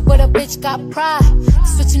want to, but a bitch got pride.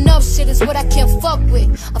 Switching up shit is what I can't fuck with.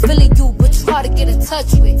 I'm feeling you, but you hard to get in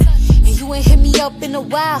touch with. And you ain't hit me up in a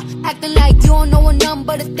while, acting like you don't know a number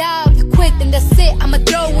but a dial. You quit, then that's it, I'ma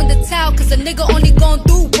throw in the towel. Cause a nigga only gon'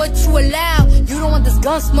 do what you allow. You don't want this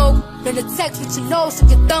gun smoke, then the text with your nose if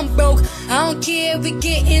your thumb broke. I don't care if we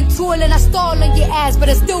get into it and I stall on your ass, but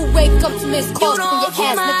I still wake up to miss calls from your ass, You don't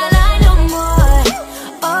hear my nigga. line no more.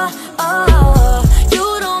 Oh, oh,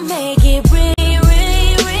 you don't make it ring,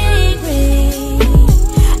 ring, ring, ring.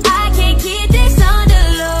 I can't keep this on the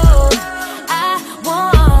low. I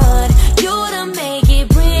want you to make it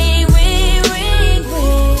ring, ring, ring,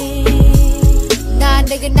 ring. Nah,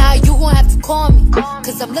 nigga, now you gon' have to call me.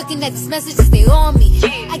 Cause I'm looking at these messages, they on me.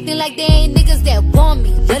 Acting like they ain't niggas that want me.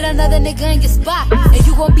 Let another nigga in your spot, and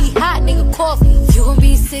you gon' be hot, nigga, coffee. You gon'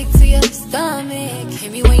 be sick to your stomach.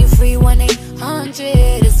 Hit me when you free,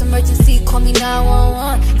 1-800. It's emergency, call me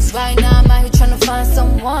 911. Cause right now I'm out here tryna find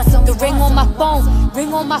someone. The ring on my phone,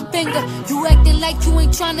 ring on my finger. You acting like you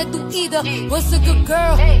ain't tryna do either. What's a good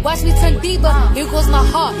girl? Watch me turn diva. Here goes my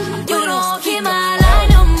heart. You don't hear my line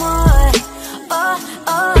no more. Oh,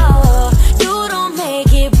 oh, you don't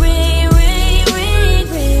make it ring, ring, ring,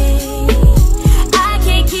 ring. I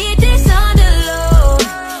can't keep this on the low.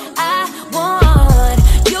 I want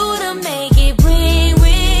you to make it ring,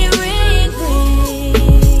 ring, ring,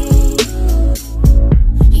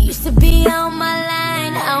 ring. You used to be on my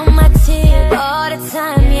line, on my tip all the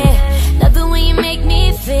time, yeah. Love it when you make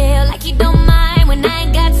me feel like you don't mind when I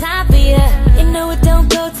ain't got time for you. You know it don't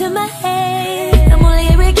go to my head, I'm only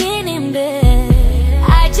arrogant in bed.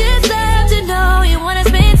 I just love to know you wanna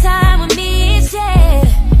spend time with me instead.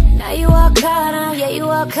 Now you all caught up, yeah, you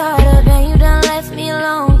all caught up, and you done left me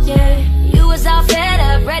alone, yeah. You was all fed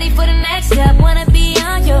up, ready for the next step, wanna be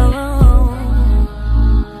on your own.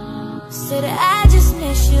 Said I just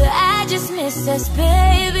miss you, I just miss us,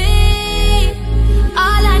 baby.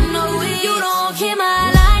 All I know is you don't hear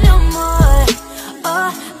my line no more.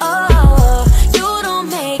 Oh, oh, you don't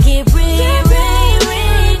make it ring, ring,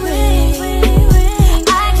 ring, ring.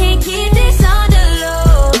 I can't keep this on the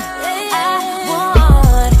low. I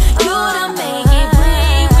want you to make it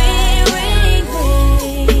ring, ring, ring,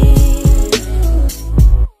 ring.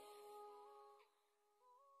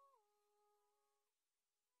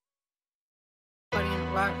 Party in the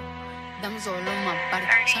rock, diamonds all on my body,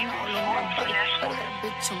 China all on my body. Party got a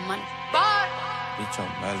bitch on money. Bitch on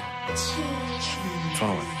Molly.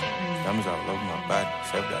 21. Diamonds all over my body.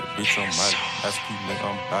 Chef got a bitch on Molly. That's keep nigga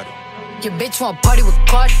on body. Your bitch want party with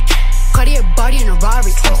Cardi. Cartier body in a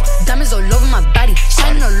Rari. Diamonds all over my body,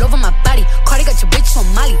 shining all over my body. Cardi got your bitch on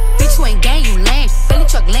Molly. Bitch, you ain't gang, you lame. Belly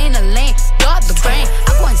truck laying the lane. Blow up the brain.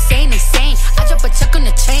 I go insane, insane. I drop a check on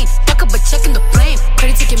the chain. Fuck up a check in the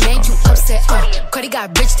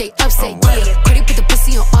upset, yeah. Cardi put the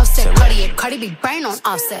pussy on offset, Cardi be brain on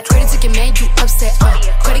offset. Cardi took your man, you upset,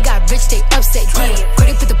 Cardi got rich, they upset, yeah.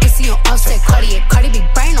 Cardi put the pussy on offset, Cardi be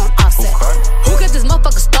brain on offset. Who got this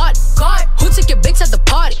motherfucker started? God. Who took your bitch at the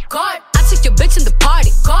party? God. I took your bitch in the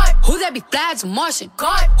party. God. Who that be flags and Martian?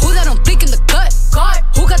 God. Who that don't fleek in the cut? God.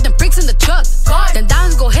 Who got them freaks in the truck? God. Then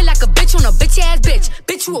diamonds go hit like a bitch on a bitch ass bitch.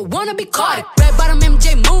 Bitch, you a wanna be caught. Red bottom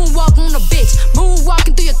MJ moonwalk on a bitch.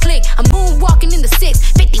 Moonwalking through your clique. I'm moonwalking in the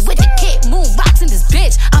 650 with the kick. Moon rocks in this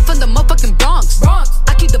bitch. I'm from the motherfucking Bronx.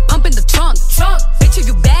 I keep the pump in the trunk. Bitch, if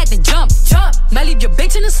you bad, then jump. Might leave your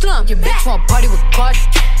bitch in the slump. Your bitch want party with Cardi.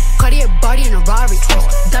 Cardi a body in a Rari.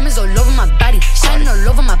 Diamonds all over my body, shining all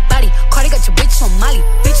over my body. Cardi got your bitch on Molly.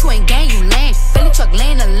 Bitch, you ain't gang, you lame. Belly truck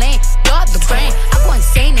laying the lane. Blow up the brain. I go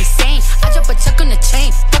insane. I drop a check on the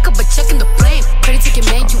chain. Fuck up a check in the flame. Cardi took your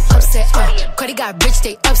man, you upset. Cardi got rich,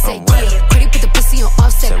 they upset. Yeah. Cardi put the pussy on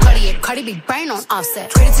offset. Cardi be brain on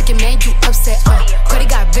offset. Cardi took your man, you upset. Cardi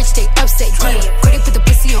got rich, they upset. Yeah. Cardi put the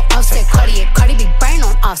pussy on offset. Cardi be brain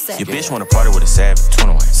on offset. Your bitch wanna party with a savage.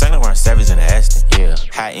 21. Saint Laurent Savage in the Aston. Yeah.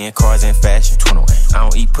 High end cars and fashion. 21. I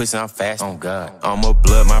don't eat pussy, I'm fast. Oh God. I'm a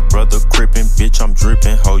blood, my brother crippin'. Bitch, I'm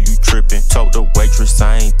drippin'. Ho, you trippin'. Told the waitress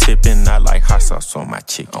I ain't tippin'. I like hot sauce on my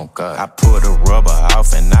chicken. Oh God. I pull the rubber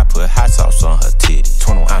off and I put hot sauce on her titty.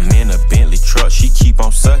 21. I'm in a Bentley truck. She keep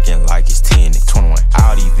on sucking like it's tinted. 21.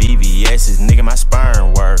 All these VVS's, nigga, my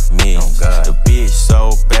sperm worth millions. Oh God. The bitch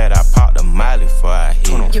so bad, I popped a Miley before I hit.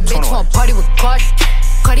 21. Your bitch want party with Cardi.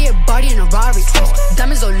 Cardi a body in a Rari.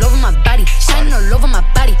 Diamonds all over my body, shining all over my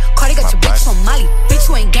body. Cardi got your bitch on Molly. Bitch,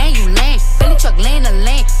 you ain't gang, you lame. Belly truck laying the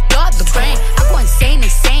lane. Blow up the brain. I go insane.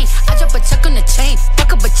 I drop a check on the chain.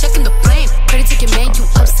 Fuck up a check in the flame. Cardi took your man, you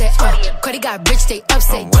upset. Cardi got rich, they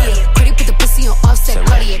upset. Yeah. Cardi put the pussy on offset.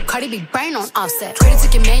 Cardi be brain on offset. Cardi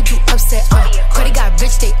took your man, you upset. Cardi got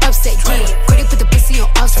rich, they upset. Yeah. Cardi put the pussy on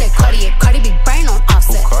offset. Cardi be brain on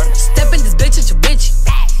offset. Step in this bitch at your bitch.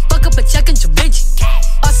 Fuck up a check in your bitch.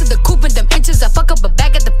 Also the coupe in them inches. I fuck up a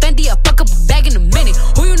bag at the Fendi. I fuck up a bag in a minute.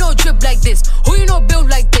 Who you know drip like this? Who you know build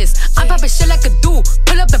like this? I'm poppin' shit like a dude.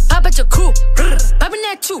 Pull up and pop at your crew. Poppin'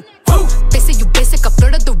 that too. They say you basic. I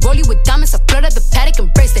flooded the rollie with diamonds. I flooded the paddock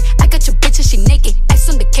and bracelet. I got your bitch and she naked. Ice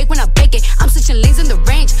on the cake when I bake it. I'm switching lanes in the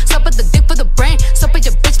range. Swap at the dick for the brain. Swap at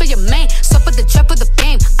your bitch for your main. Swap at the trap for the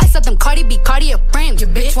fame. I saw them Cardi B, Cardi a frame. Your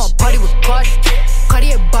bitch want party with Cardi.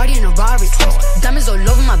 Cardi a body in a Rari. Diamonds all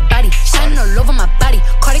over my body, shining all over my body.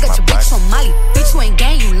 Cardi got your bitch on Molly. Bitch, you ain't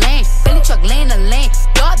gang, you lame. Belly truck laying the lane.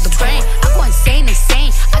 Blow up the brain. I go insane.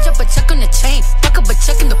 I drop a check on the chain. Fuck up a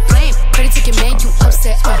check in the flame. Cardi took your man, you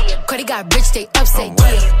upset. Cardi got rich, they upset.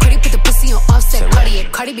 Yeah. Cardi put the pussy on offset.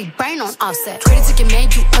 Cardi be brain on offset. Cardi took your man,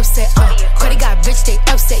 you upset. Cardi got rich, they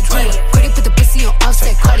upset. Yeah. Cardi put the pussy on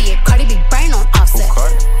offset. Cardi be brain on offset.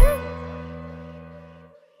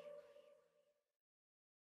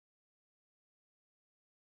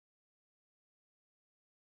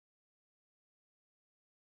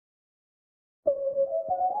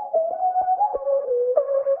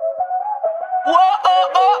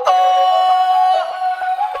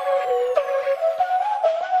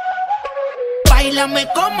 Báilame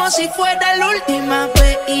como si fuera la última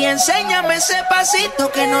vez y enséñame ese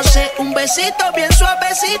pasito que no sé, un besito bien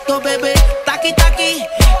suavecito, bebé. Taqui, taqui,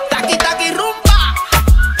 taqui, taqui, rumba.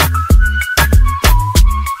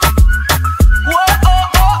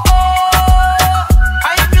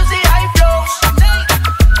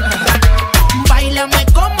 Báilame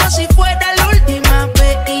como si fuera la última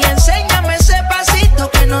vez y enséñame ese pasito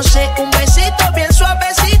que no sé, un besito bien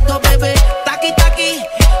suavecito, bebé. Taqui, taqui,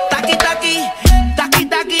 taqui,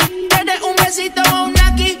 taqui. Tienes un besito o un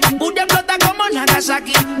aquí. Booty explota como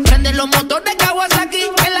Nagasaki. Prende los motores Kawasaki.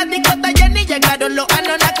 En la discota Jenny llegaron los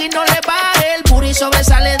Anunnaki. No le baje, el booty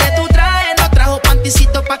sobresale de tu traje. No trajo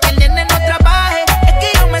panticito pa' que el nene no trabaje. Es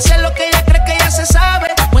que yo me sé lo que ella cree que ya se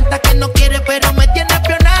sabe. Cuenta que no quiere pero me tiene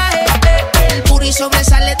espionaje. El booty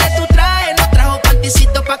sobresale de tu traje. No trajo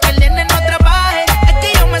panticito pa' que el nene no trabaje. Es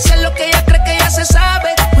que yo me sé lo que ella cree que ya se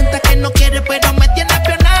sabe. Cuenta que no quiere pero me tiene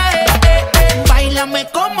espionaje. Báilame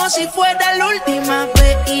como si fuera la última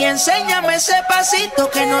vez y enséñame ese pasito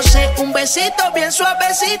que no sé, un besito bien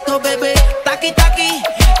suavecito, bebé. Taqui, taqui,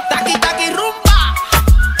 taqui, taqui, rumba.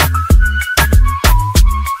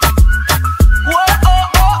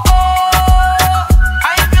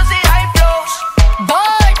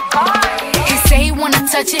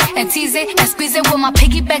 Touch it and tease it and squeeze it. With my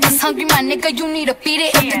piggyback is hungry, my nigga, you need to feed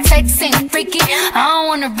it. If the text ain't freaky, I don't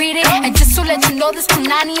wanna read it. And just to let you know, this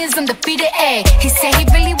Punani is undefeated. Ayy, he said he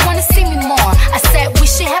really wanna see me more. I said we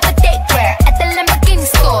should have a date where at the Lamborghini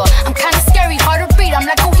store. I'm kinda scary, hard to read, I'm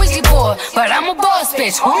like a Ouija board, but I'm a boss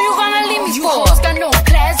bitch. Who you gonna leave me for? You got no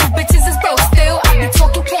class, you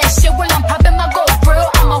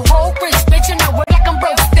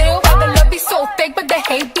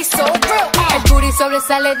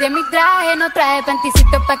de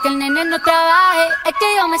panticito pa' que el nene no trabaje. Es que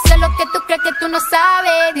yo me sé lo que tú crees que tú no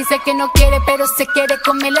sabes. Dice que no quiere, pero se quiere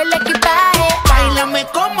comerle el equipaje. Báilame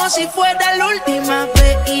como si fuera la última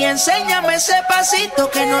vez y enséñame ese pasito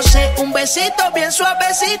que no sé, un besito bien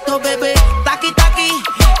suavecito, bebé. Taqui, taqui,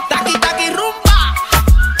 taqui, taqui, rumba.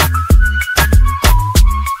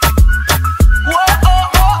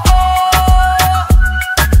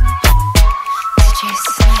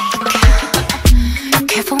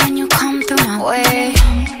 Careful when you come through my way.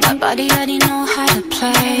 My body already know how to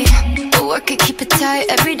play. But work it, keep it tight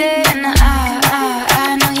every day. And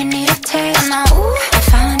I know you need a taste. Now, ooh, I'm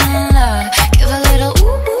falling in love. Give a little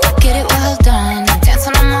ooh, get it well done. Dance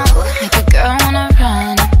on my ooh, make a girl wanna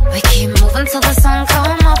run. We keep moving till the sun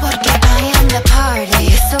come up. Porque I am the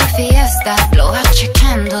party. It's a fiesta. Blow out your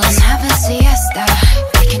candles and have a siesta.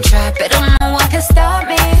 We can try, but no one can stop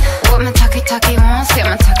me. What my talkie wants, get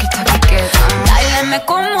my talkie gets. Dáleme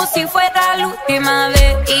como si fuera la última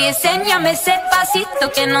vez y enséñame ese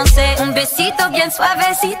pasito que no sé, un besito bien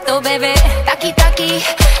suavecito, bebé. Taqui, taqui,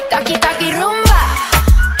 taqui, taqui, rumba.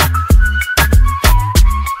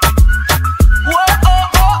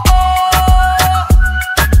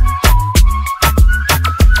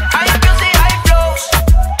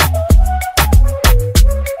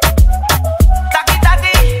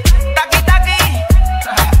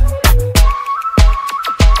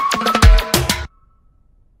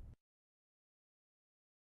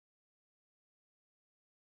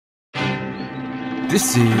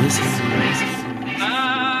 This is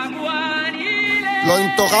Los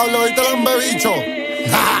Intocables, ¿oíste el bebicho?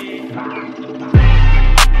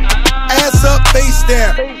 Ass up, face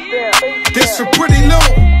down. This for pretty new.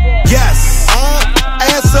 Yes.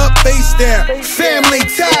 Ass up, face down. Family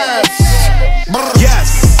ties.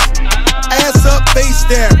 Yes. Ass up, face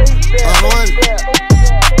down.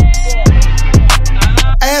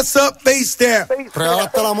 Ass up, face down. Real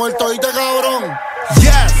hasta la muerte, ¿oíste, cabrón?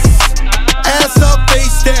 Yes. Ass up,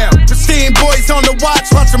 face down. Pristine boys on the watch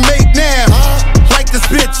them make now. Light this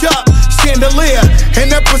bitch up, chandelier.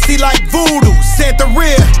 And that pussy like voodoo, Santa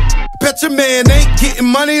Rhea. Bet your man ain't getting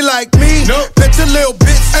money like me. Nope. Bet your little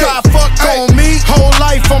bitch try fuck on me. Whole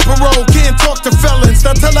life on parole, can't talk to felons.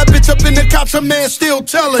 Now tell that bitch up in the cops, her man still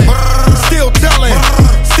telling. Still telling,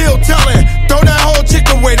 still telling. Throw that whole chick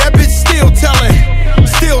away, that bitch still telling.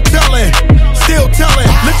 Still telling, still telling.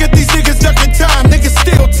 Look at these niggas ducking time, niggas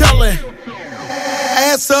still telling.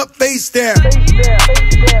 Ass up, face down.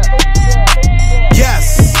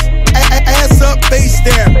 Yes. Ass up, face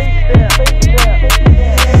down.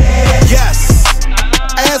 Yes.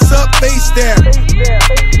 Ass up, face down.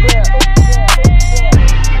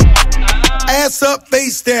 Ass up,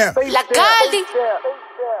 face down. La Caldi.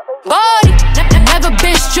 Body. Never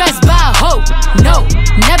been stressed by a hoe. No.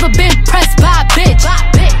 Never been pressed by a bitch.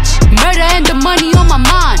 Murder and the money on my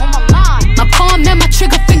mind. My palm and my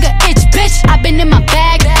trigger finger itch, bitch. I've been in my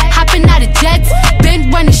bag, hopping out of jets. Been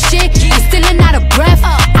running shit and stealing out of breath.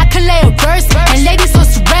 I can lay a verse and ladies on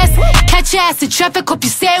rest. Catch your ass in traffic, hope you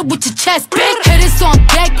say it with your chest, bitch. Hitters on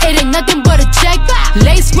deck, it ain't nothing but a check.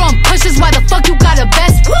 Lace run pushes, why the fuck you got a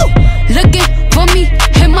vest? Woo! Looking for me,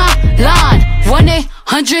 hit my line.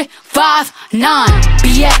 1-800-59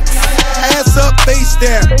 BX. Ass up, face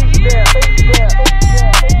down.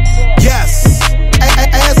 Yes.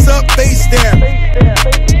 Ass up, face down.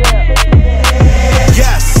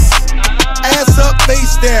 Yes. Ass up,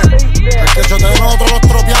 face down. Es que yo te nosotros los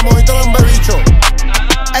tropeamos y te lo bebicho.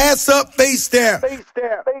 Ass up, face down.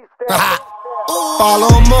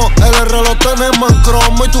 Palomo, el reloj tenemos en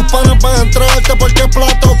cromo y tus panas van a entrarte porque es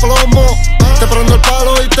plato plomo. Te prendo el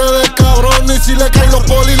palo y te des cabrón. Y si le caen los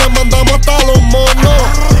polis, le mandamos hasta los monos.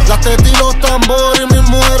 Las tetas y los tambores, mis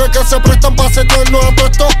mujeres que se prestan pa' setearnos a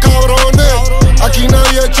todos estos cabrones. Aquí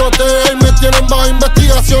nadie chotea y me tienen bajo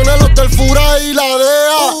investigaciones los del Fura y la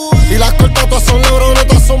DEA. Y las cortas todas son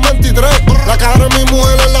lebronetas, son 23. La cara de mi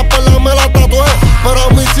mujer en la espalda me la tatué. Pero a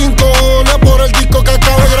mis 5 cojones por el disco que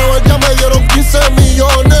acabo de grabar ya me dieron 15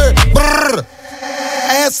 millones. Brrr.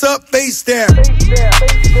 Ass up, face down.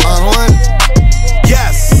 Anuel.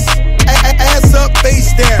 Yes. Ass up,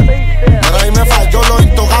 face down. Pero ahí me falló los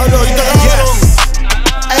Intocables, ¿oíste, cabrón? Yes.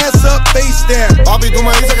 Ass up, face down. Papi, tú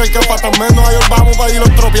me dices que el que para también Nueva York vamos para ahí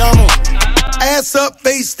los tropeamos. Ass up,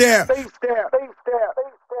 face down.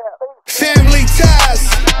 Family ties.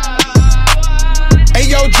 Hey,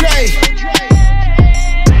 yo, Dre.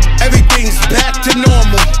 Everything's back to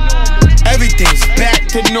normal. Everything's back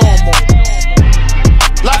to normal.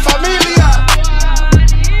 La familia.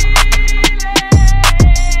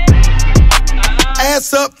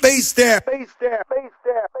 Ass up, face down.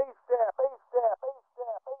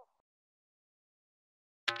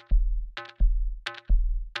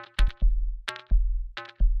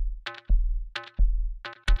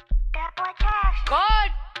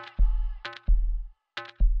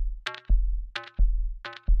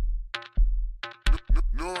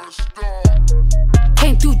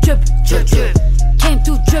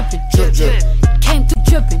 dripping. Came through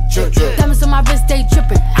dripping. Diamonds on my wrist, they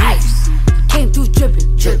dripping. Ice. Came through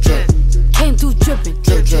dripping. Came through dripping.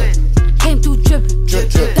 Came through dripping.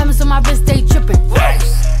 Diamonds on my wrist, they dripping.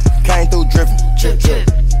 Came through dripping.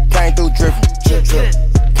 Came through dripping.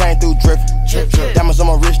 Came through dripping. Diamonds on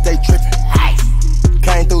my wrist, they tripping.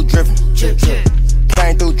 Came through dripping.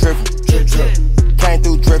 Came through dripping. Came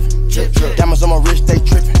through dripping. Diamonds on my wrist, they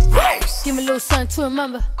tripping. Give me a little something to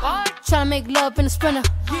remember. Tryna make love in a sprinter.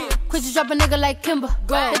 Quit you drop a nigga like Kimber.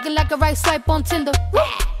 Looking like a right swipe on Tinder.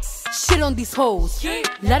 Shit on these hoes.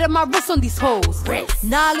 Let up my wrist on these hoes.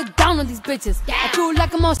 Now I look down on these bitches. I feel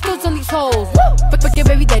like I'm on stilts on these hoes. But your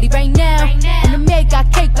baby daddy right now. And the maid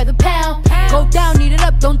got cake by the pound. Go down, eat it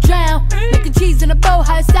up, don't drown. Making cheese in a bow,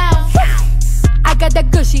 how it sound. I got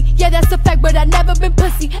that gushy, yeah that's a fact, but I never been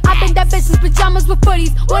pussy. I been that bitch since pajamas with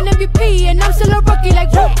footies. One MVP and I'm still a rookie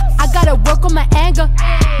like whoop. I gotta work on my anger.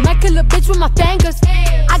 Might kill a bitch with my fingers.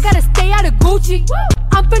 I gotta stay out of Gucci.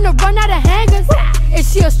 I'm finna run out of hangers.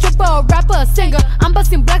 Is she a stripper, a rapper, a singer? I'm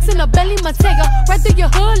busting blacks in a Bentley Montega. Right through your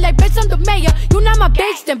hood like bitch I'm the mayor. You not my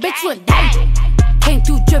bitch, then bitch you in danger. Came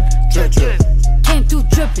through drippin'. Came through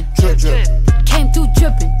drippin'. Came through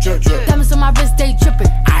drippin'. Diamonds on my wrist, they drippin'.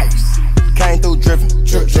 Ice. Came through dripping.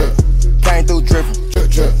 Came through dripping.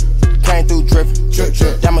 Came through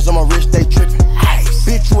dripping. Diamonds on my wrist, they tripping.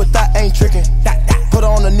 Bitch, you a thought ain't tricking. Put her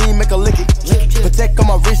on the knee, make her lick it. Protect on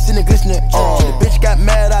my wrist and it glistening. The bitch got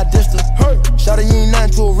mad, I dissed her. Shawty, you ain't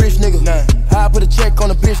nothing to a rich nigga. I put a check on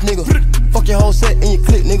a bitch nigga. Fuck your whole set and your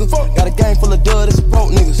clique nigga. Got a gang full of dud, it's a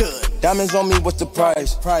broke niggas. Diamonds on me, what's the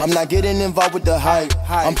price? I'm not getting involved with the hype.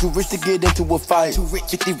 I'm too rich to get into a fight.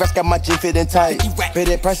 50 racks got my jean fitting tight. Pay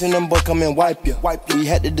that price and them boys come and wipe ya. We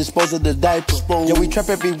had to dispose of the diaper. Yeah, we trap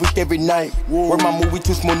every week, every night. Where my movie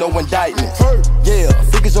too smooth, no indictment. Yeah,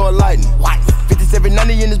 figures all lightning. 57,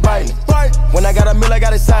 90 in his biting. When I got a meal, I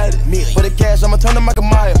got excited. For the cash, I'ma turn to Michael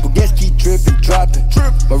Myers. But guess keep dripping, dropping.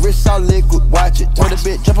 My wrist all liquid, watch it. Told a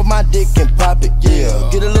bitch, jump on my dick and pop it. Yeah,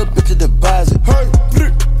 get a little bit to deposit.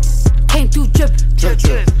 Came through drippin'.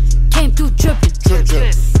 Came through drippin'.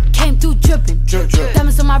 Came through drippin'.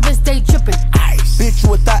 Diamonds on my wrist, they drippin'. Bitch,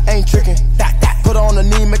 you a thought ain't tricking. Put her on the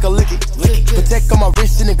knee, make her lick it. Protect on my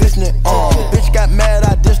wrist and it glistening. Bitch got mad,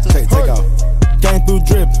 I dissed her. Take off. Came through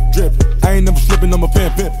drippin'. I ain't never slippin', I'm a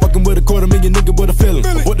pimp. Fucking with a $250,000 nigga with a feeling.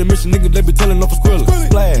 What the mission nigga, they be tellin' off a squillin'.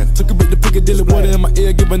 Splash, took a bit to Piccadilly, water in my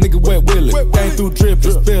ear, give a nigga wet willy. Came through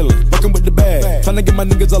drippin', spillin', fucking with the bag. Tryna get my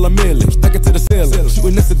niggas all a million. Stack it to the ceiling,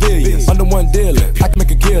 shootin' the civilians. I'm the one dealin', I can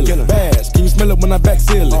make a killin'. Bass, can you smell it when I back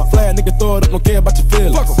sealin'? Fly nigga, throw it up, don't care about your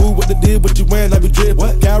feelings. Who what they did, what you wearin', I be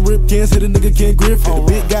drippin'. Got rip kins, hit a nigga Ken Griffin.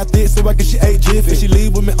 The bitch got thick, so I guess she ate jiffy. If she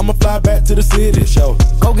leave with me, I'ma fly back to the city. Show.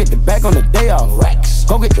 Go get the back on the day off.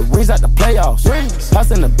 Go get the rings out the playoffs.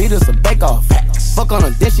 Toss in the beat us a bake off. Fuck on her,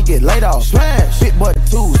 then she get laid off. Smash. Big boy the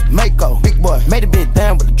tools, Mako. Big boy made a bit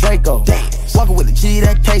down with the Draco. Walking with the G,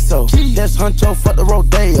 that queso. That's Huncho, fuck the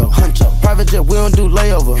Rodeo. Private jet, we don't do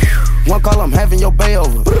layover. One call, I'm having your bay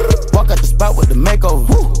over. Walk out the spot with the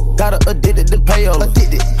makeover. Got her addicted to payover.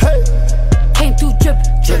 Hey. Came through drippin'.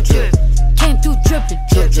 Came through drippin'.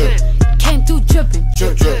 Came through drippin'.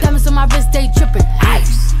 Diamonds on my wrist, they drippin'.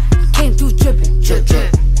 Ice. Came through drippin'.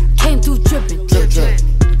 Came through drippin'.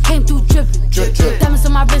 Came through drippin'. Diamonds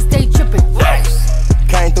on my wrist, they drippin'.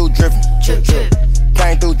 Came through drippin'.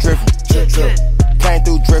 Came through drippin'. Came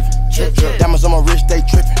through drippin'. Diamonds on my wrist, they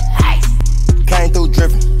trippin'. Came through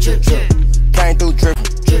drippin'. Came through drippin'.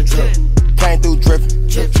 Came through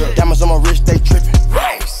drippin'. Diamonds on my wrist, they trippin'.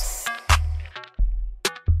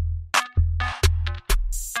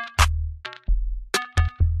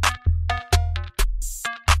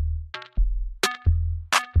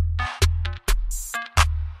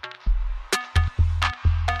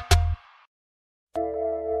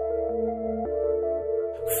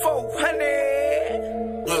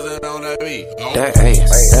 That ass,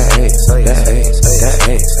 that ass, that ass, that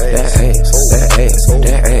ass, that ass, that ass,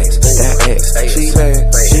 that ass, that ass. She bad,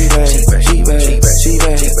 she bad, she bad, she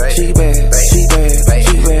bad, she bad, she bad,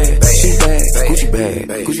 she bad, she bad. Gucci bag,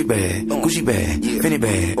 Gucci bag, Gucci bag, Fendi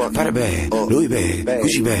bag, Prada bag, Louis bag,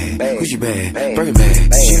 Gucci bag, Gucci bag, Birkin bag.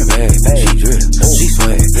 She in a bag, she drip, she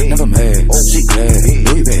swag, never mad, she glad.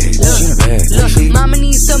 Louis bag, she in a bag. Look, mama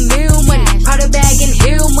needs some meal money, Prada bag and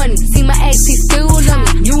heel money. See my ex, he still on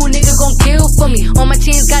me. You a nigga gon' kill for me. All my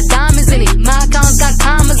chains got diamonds in it. My accounts got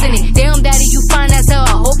commas in it. Damn daddy, you fine as hell.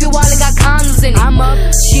 I hope your wallet got condoms in it. I'm up,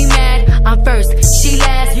 she mad, I'm first, she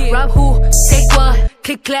last. Rob who, take what?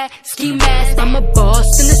 click clack, ski mask. I'm a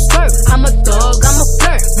boss in the skirt. I'm a dog, I'm a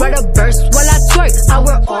flirt. Write a verse while I twerk. I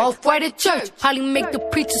wear off-white at church. Probably make the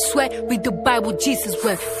preacher sweat. Read the Bible, Jesus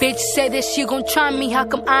wept. Bitch said that she gon' try me. How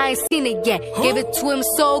come I ain't seen it yet? Gave it to him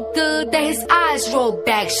so good that his eyes rolled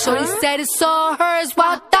back. Shorty said it's all hers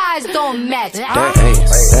while thighs don't match. That ass,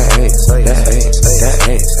 that ass, that ass, that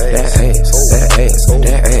ass, that ass, that ass,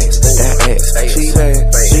 that ass, that ass. She bad,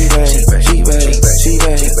 she bad, she bad, she bad, she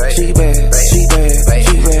bad, she bad, she bad,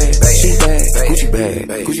 she bad. Gucci bag,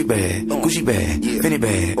 Gucci bag, Gucci bag, Fendi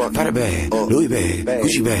bag, Prada bag, Louis bag,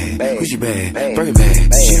 Gucci bag, Gucci bag, Birkin bag.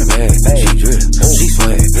 She in a bag, she drip, she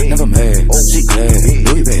swag, never mad, she glad.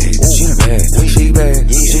 Louis bag, she in a bag, she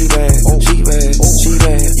bad, she bad, she bad, she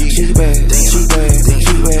bad, she bad, she bad, she bad,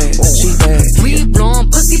 she bad. We blowin'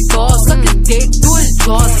 pussy balls, suck his dick through his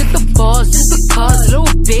jaws. Get the balls just because, little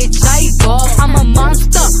bitch, I evolve. I'm a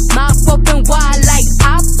monster, mouth open wide like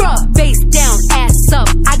opera. Face down, ass up,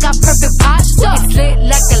 I got perfect posture. It's lit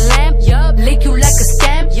like a lamp, yup. Lick you like a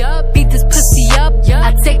stamp, yup. Beat this pussy up, yup.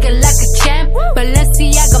 I take it like a champ.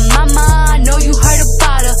 Balenciaga mama, I know you heard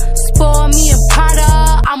about her. Spoil me and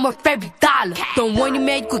Prada, I'm worth every dollar. Don't want you,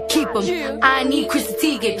 man, you could keep them. I need Chrissy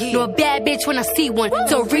Teigen, know a bad bitch when I see one.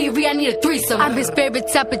 So Riri, I need a threesome. I'm his favorite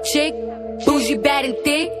type of chick. Bougie, bad and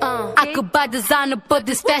thick. I could buy designer, but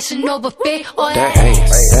this fashion over fit. Or that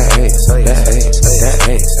ass, that ass, that ass, that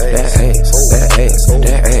ass, that ass, that ass,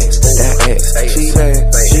 that ass, that ass. She bad,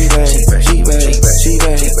 she bad, she bad, she bad, she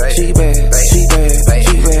bad, she bad, she bad,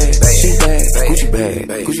 she bad. Gucci bag,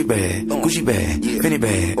 Gucci bag, Gucci bag, Fendi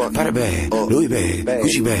bag, Prada bag, Louis bag,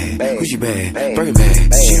 Gucci bag, Gucci bag, Birkin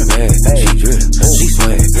bag. She in a bag, she drip, she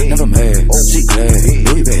swag, never mad, she glad.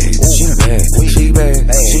 Louis bag, she in a bag, she bad,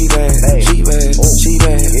 she bad, she bad, she bad, she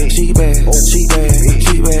bad, she bad, she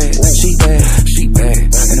bad, she bad, she bad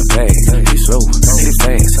in a bag. She slow, hit it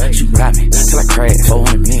fast. She ride me till I crash.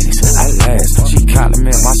 400 minutes, I last. She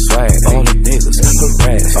compliment my swag. All the niggas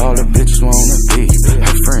harass. All the bitches wanna be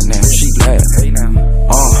her friend now. She laugh.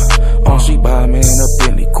 She buy me in a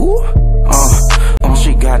Bentley, cool.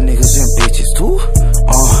 She got niggas and bitches too.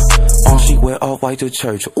 She wear all white to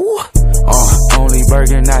church. Ooh. Only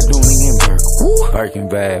Birkin, not Dooney and Burke. Ooh. Birkin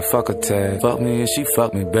bad, fuck a tag. Fuck me and she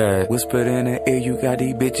fuck me bad. Whispered in the ear, you got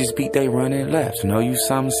these bitches beat, they running laps. Know you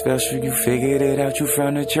something special, you figured it out, you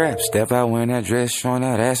from the trap. Step out when that dress, showing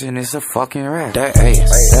that ass, and it's a fucking rap. That ass,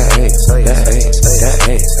 that ass, that ass, that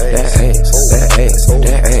ass, that ass, that ass,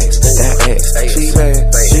 that ass, that ass. She bad,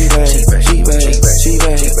 she bad, she bad, she bad, she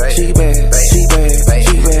bad, she bad, she bad,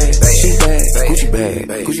 she bad. Gucci bag,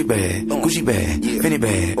 Gucci bag, Gucci bag, Fendi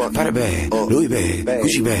bag, Prada bag, Louis bag,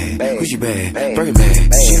 Gucci bag, Gucci bag, Birkin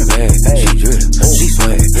bag. She in a bag, she drip, she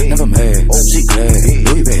swag, never mad, she glad.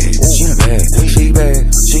 Louis bag, she in a bag, she bad,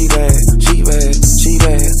 she bad, she bad, she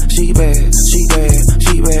bad, she bad, she bad,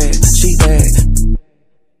 she bad, she bad.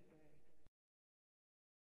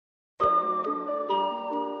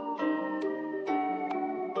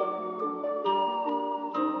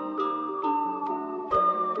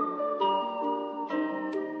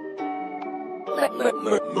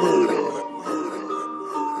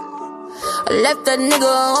 I left that nigga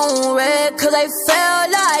on red, cause I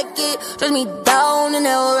felt like it. Dress me down in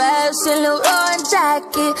that rash and Leroy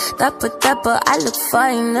jacket. Dapper, I look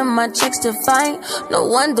fine, and my checks define. No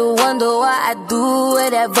wonder why I do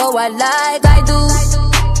whatever I like. I do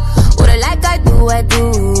what I like, I do.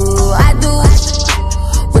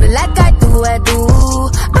 What I like, I do.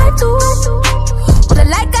 What I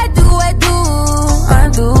like, I do.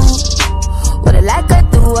 What I like, I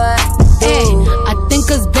do. Hey, I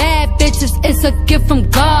think us bad bitches, it's a gift from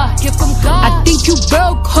God. I think you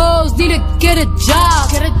broke hoes need to get a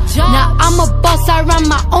job. Now I'm a boss, I write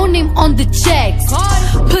my own name on the checks.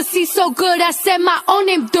 Pussy so good, I said my own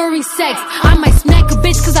name during sex. I might smack a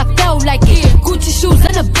bitch cause I felt like it. Gucci shoes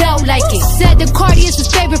and a belt like it. Said the Cardi is his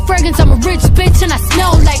favorite fragrance. I'm a rich bitch and I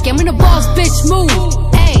smell like it. I'm in a boss bitch mood.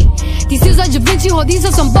 Hey, these shoes are Da Vinci, ho, these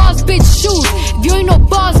are some boss bitch shoes. If you ain't no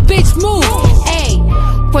boss bitch move. Hey,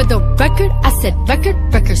 for the record, I said record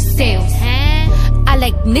sales. I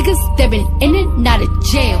like niggas that been in and out of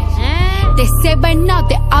jail. They say by now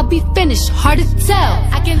that I'll be finished, hard to tell.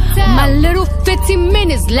 I can tell. My little 15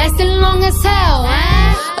 minutes lasting long as hell.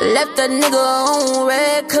 I left that nigga on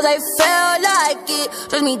red, cause I felt like it.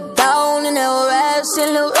 Dress me down in that rash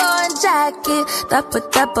and Leroy jacket.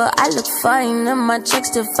 Dapper, I look fine, and my checks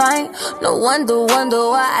define. No wonder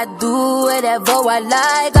why I do whatever I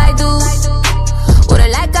like. I do what I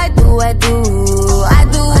like, I do. What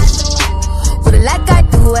I like, I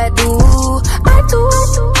do.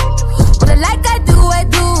 What I like, I do.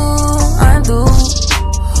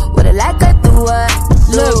 What I like, I do.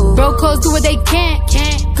 Look, bro codes do what they can't.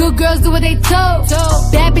 Good girls do what they told.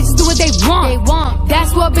 Bad bitches do what they want.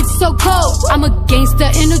 That's why bitches so cold. I'm a gangster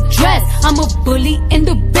in a dress. I'm a bully in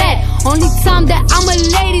the bed. Only time that I'm a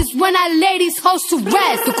lady's when I lay these hoes to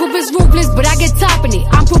rest. The coupe is ruthless, but I get top in it.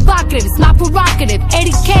 I'm provocative, it's my prerogative.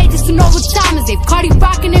 80K just to know what time is it. Cardi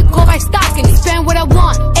rockin' it, go right stocking it. Spend what I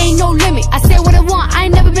want, ain't no limit. I say what I want, I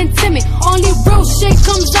ain't never been timid. Only real shit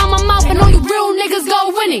comes out my mouth, and only real niggas go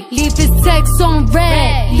win it. Leave his text on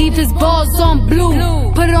red, leave his balls on blue.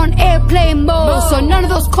 Put it on airplane mode, so none of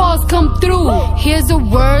those calls come through. Here's a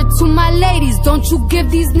word to my ladies, don't you give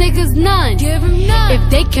these niggas none. Give them none. If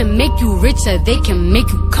they can make you richer, they can make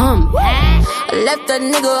you come. I left a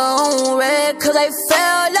nigga on red cause I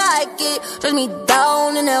felt like it. Dress me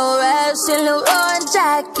down in that red Saint Laurent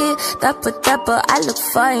jacket. Dapper, I look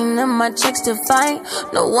fine and my checks define.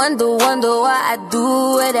 No wonder why I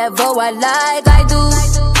do whatever I like. I do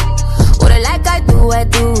what I like, I do.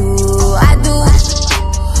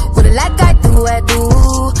 What I like, I do.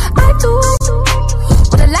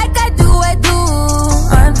 What I like, I do.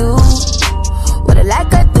 What I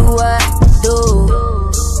like, I do.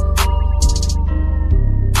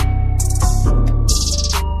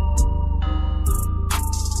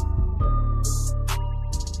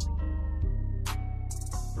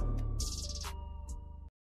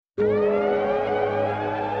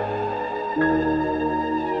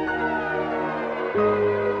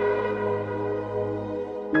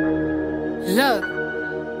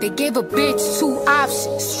 Look, they gave a bitch 2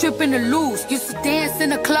 options, stripping or lose. Used to dance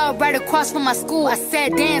in a club right across from my school. I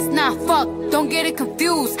said dance, nah, fuck, don't get it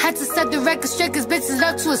confused. Had to set the record straight cause bitches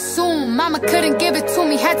love to assume. Mama couldn't give it to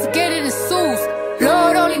me, had to get it in suits.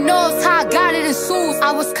 Lord only knows how I got it in shoes.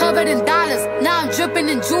 I was covered in dollars, now I'm dripping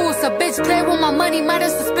in jewels. A bitch played with my money, might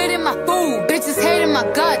as well spit in my food. Bitches hated my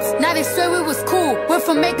guts, now they swear it was cool. Went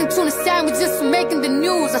from making tuna sandwiches to making the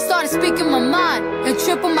news. I started speaking my mind and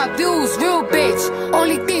triple my views. Real bitch,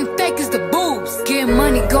 only thing fake is the boobs. Get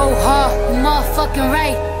money, go hard, you motherfucking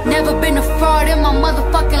right. Never been a fraud in my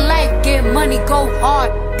motherfucking life. Get money, go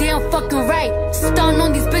hard, damn fucking right. Stun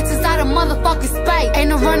on these bitches out of motherfucking spite. Ain't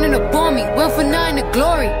no running up on me, went for nothing to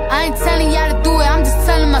glory. I ain't telling y'all to do it, I'm just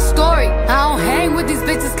telling my story. I don't hang with these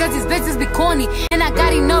bitches cause these bitches be corny. And I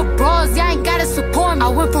got enough bras, y'all ain't gotta support me. I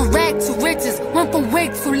went from rag to riches, went from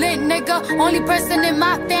wig to lit, nigga. Only person in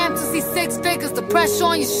my fam to see 6 figures. The pressure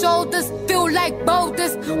on your shoulders feel like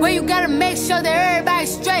boulders, where you gotta make sure that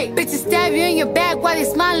everybody's straight. Bitches stab you in your back while they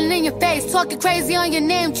smiling in your face. Talking crazy on your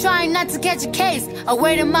name, trying not to catch a case. I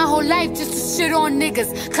waited my whole life just to shit on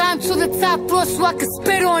niggas. Climbed to the top floor so I could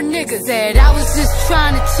spit on niggas. Said I was just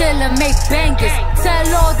trying to chill and make bangers. Tell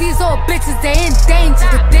all these old bitches they in danger.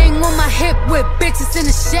 The thing on my hip with bitches in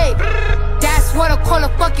the shape. That's what I call a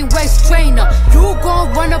fucking waist trainer. You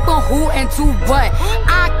gon' run up on who and do what?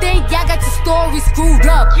 I think y'all got your story screwed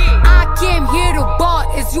up. I came here to bar,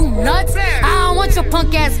 is you nuts? I don't want your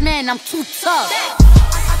punk ass man, I'm too tough.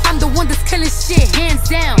 I'm the one that's killing shit, hands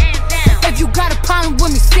down. If you got a problem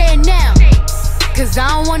with me, say it now. Cause I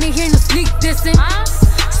don't wanna hear no sneak dissing,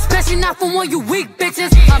 especially not from one you weak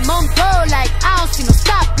bitches. My mom go like, I don't see no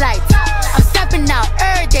stoplights. I'm stepping out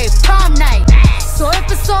every day, prom night. So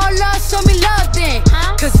if it's all love, show me love then.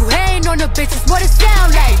 Cause you hating on the bitches, what it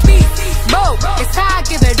sound like. Beat, mo, it's how I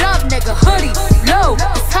give it up, nigga. Hoodie, low,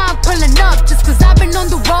 it's how I'm pulling up. Just cause I've been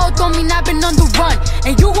on the road, don't mean I've been on the run.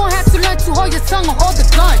 And you gon' have to learn to hold your tongue or hold the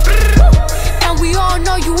gun. And we all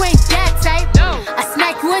know you ain't that type. I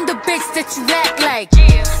smack you in the bitch that you act like.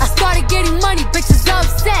 I started getting money, bitches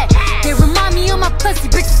upset. They remind me of my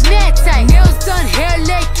pussy, bitches mad tight. Nails done, hair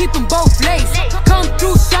laid, keep them both laced. Come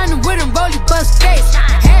through shining with them rolly bust face.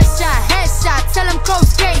 Headshot, tell them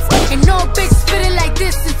close gates. Ain't no bitch spitting like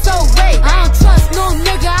this, it's so wait. I don't trust no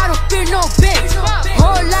nigga, I don't fear no bitch.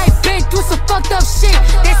 Whole life been through some fucked up shit.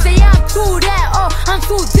 They say I'm too that, oh, I'm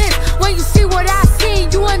too this. When you see what I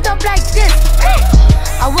seen, you end up like this.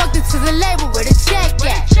 I walked into the label where the check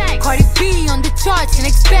at. Cardi B on the charts and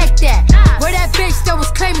expect that. Where that bitch that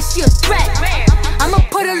was claiming she a threat. I'ma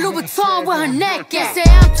put a Louboutin with her neck at. They say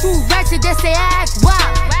I'm too ratchet, they say I act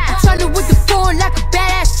wild. I'm tryna with the phone like a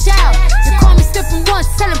badass child. They call me slipping once,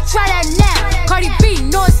 tell them try that now. Cardi B,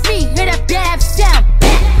 know it's me, hear that bad sound.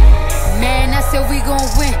 Man, I said we gon'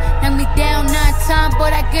 win. Knock me down 9 times,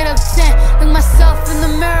 but I get up 10. Look myself in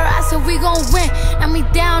the mirror, I said we gon' win. Knock me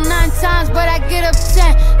down 9 times, but I get up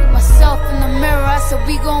 10. Look myself in the mirror, I said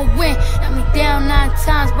we gon' win. Knock me down 9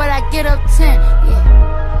 times, but I get up 10.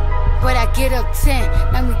 Yeah, but I get up 10.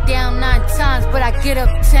 Knock me down 9 times, but I get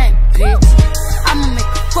up 10, bitch. I'ma make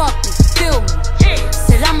a fuck nigga feel me.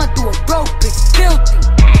 Said I'ma do a broke bitch filthy.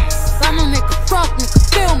 I'ma make a fuck nigga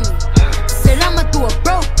feel me. Said I'ma do a broke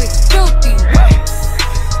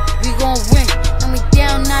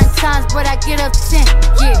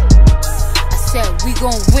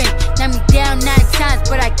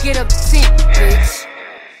get up 10.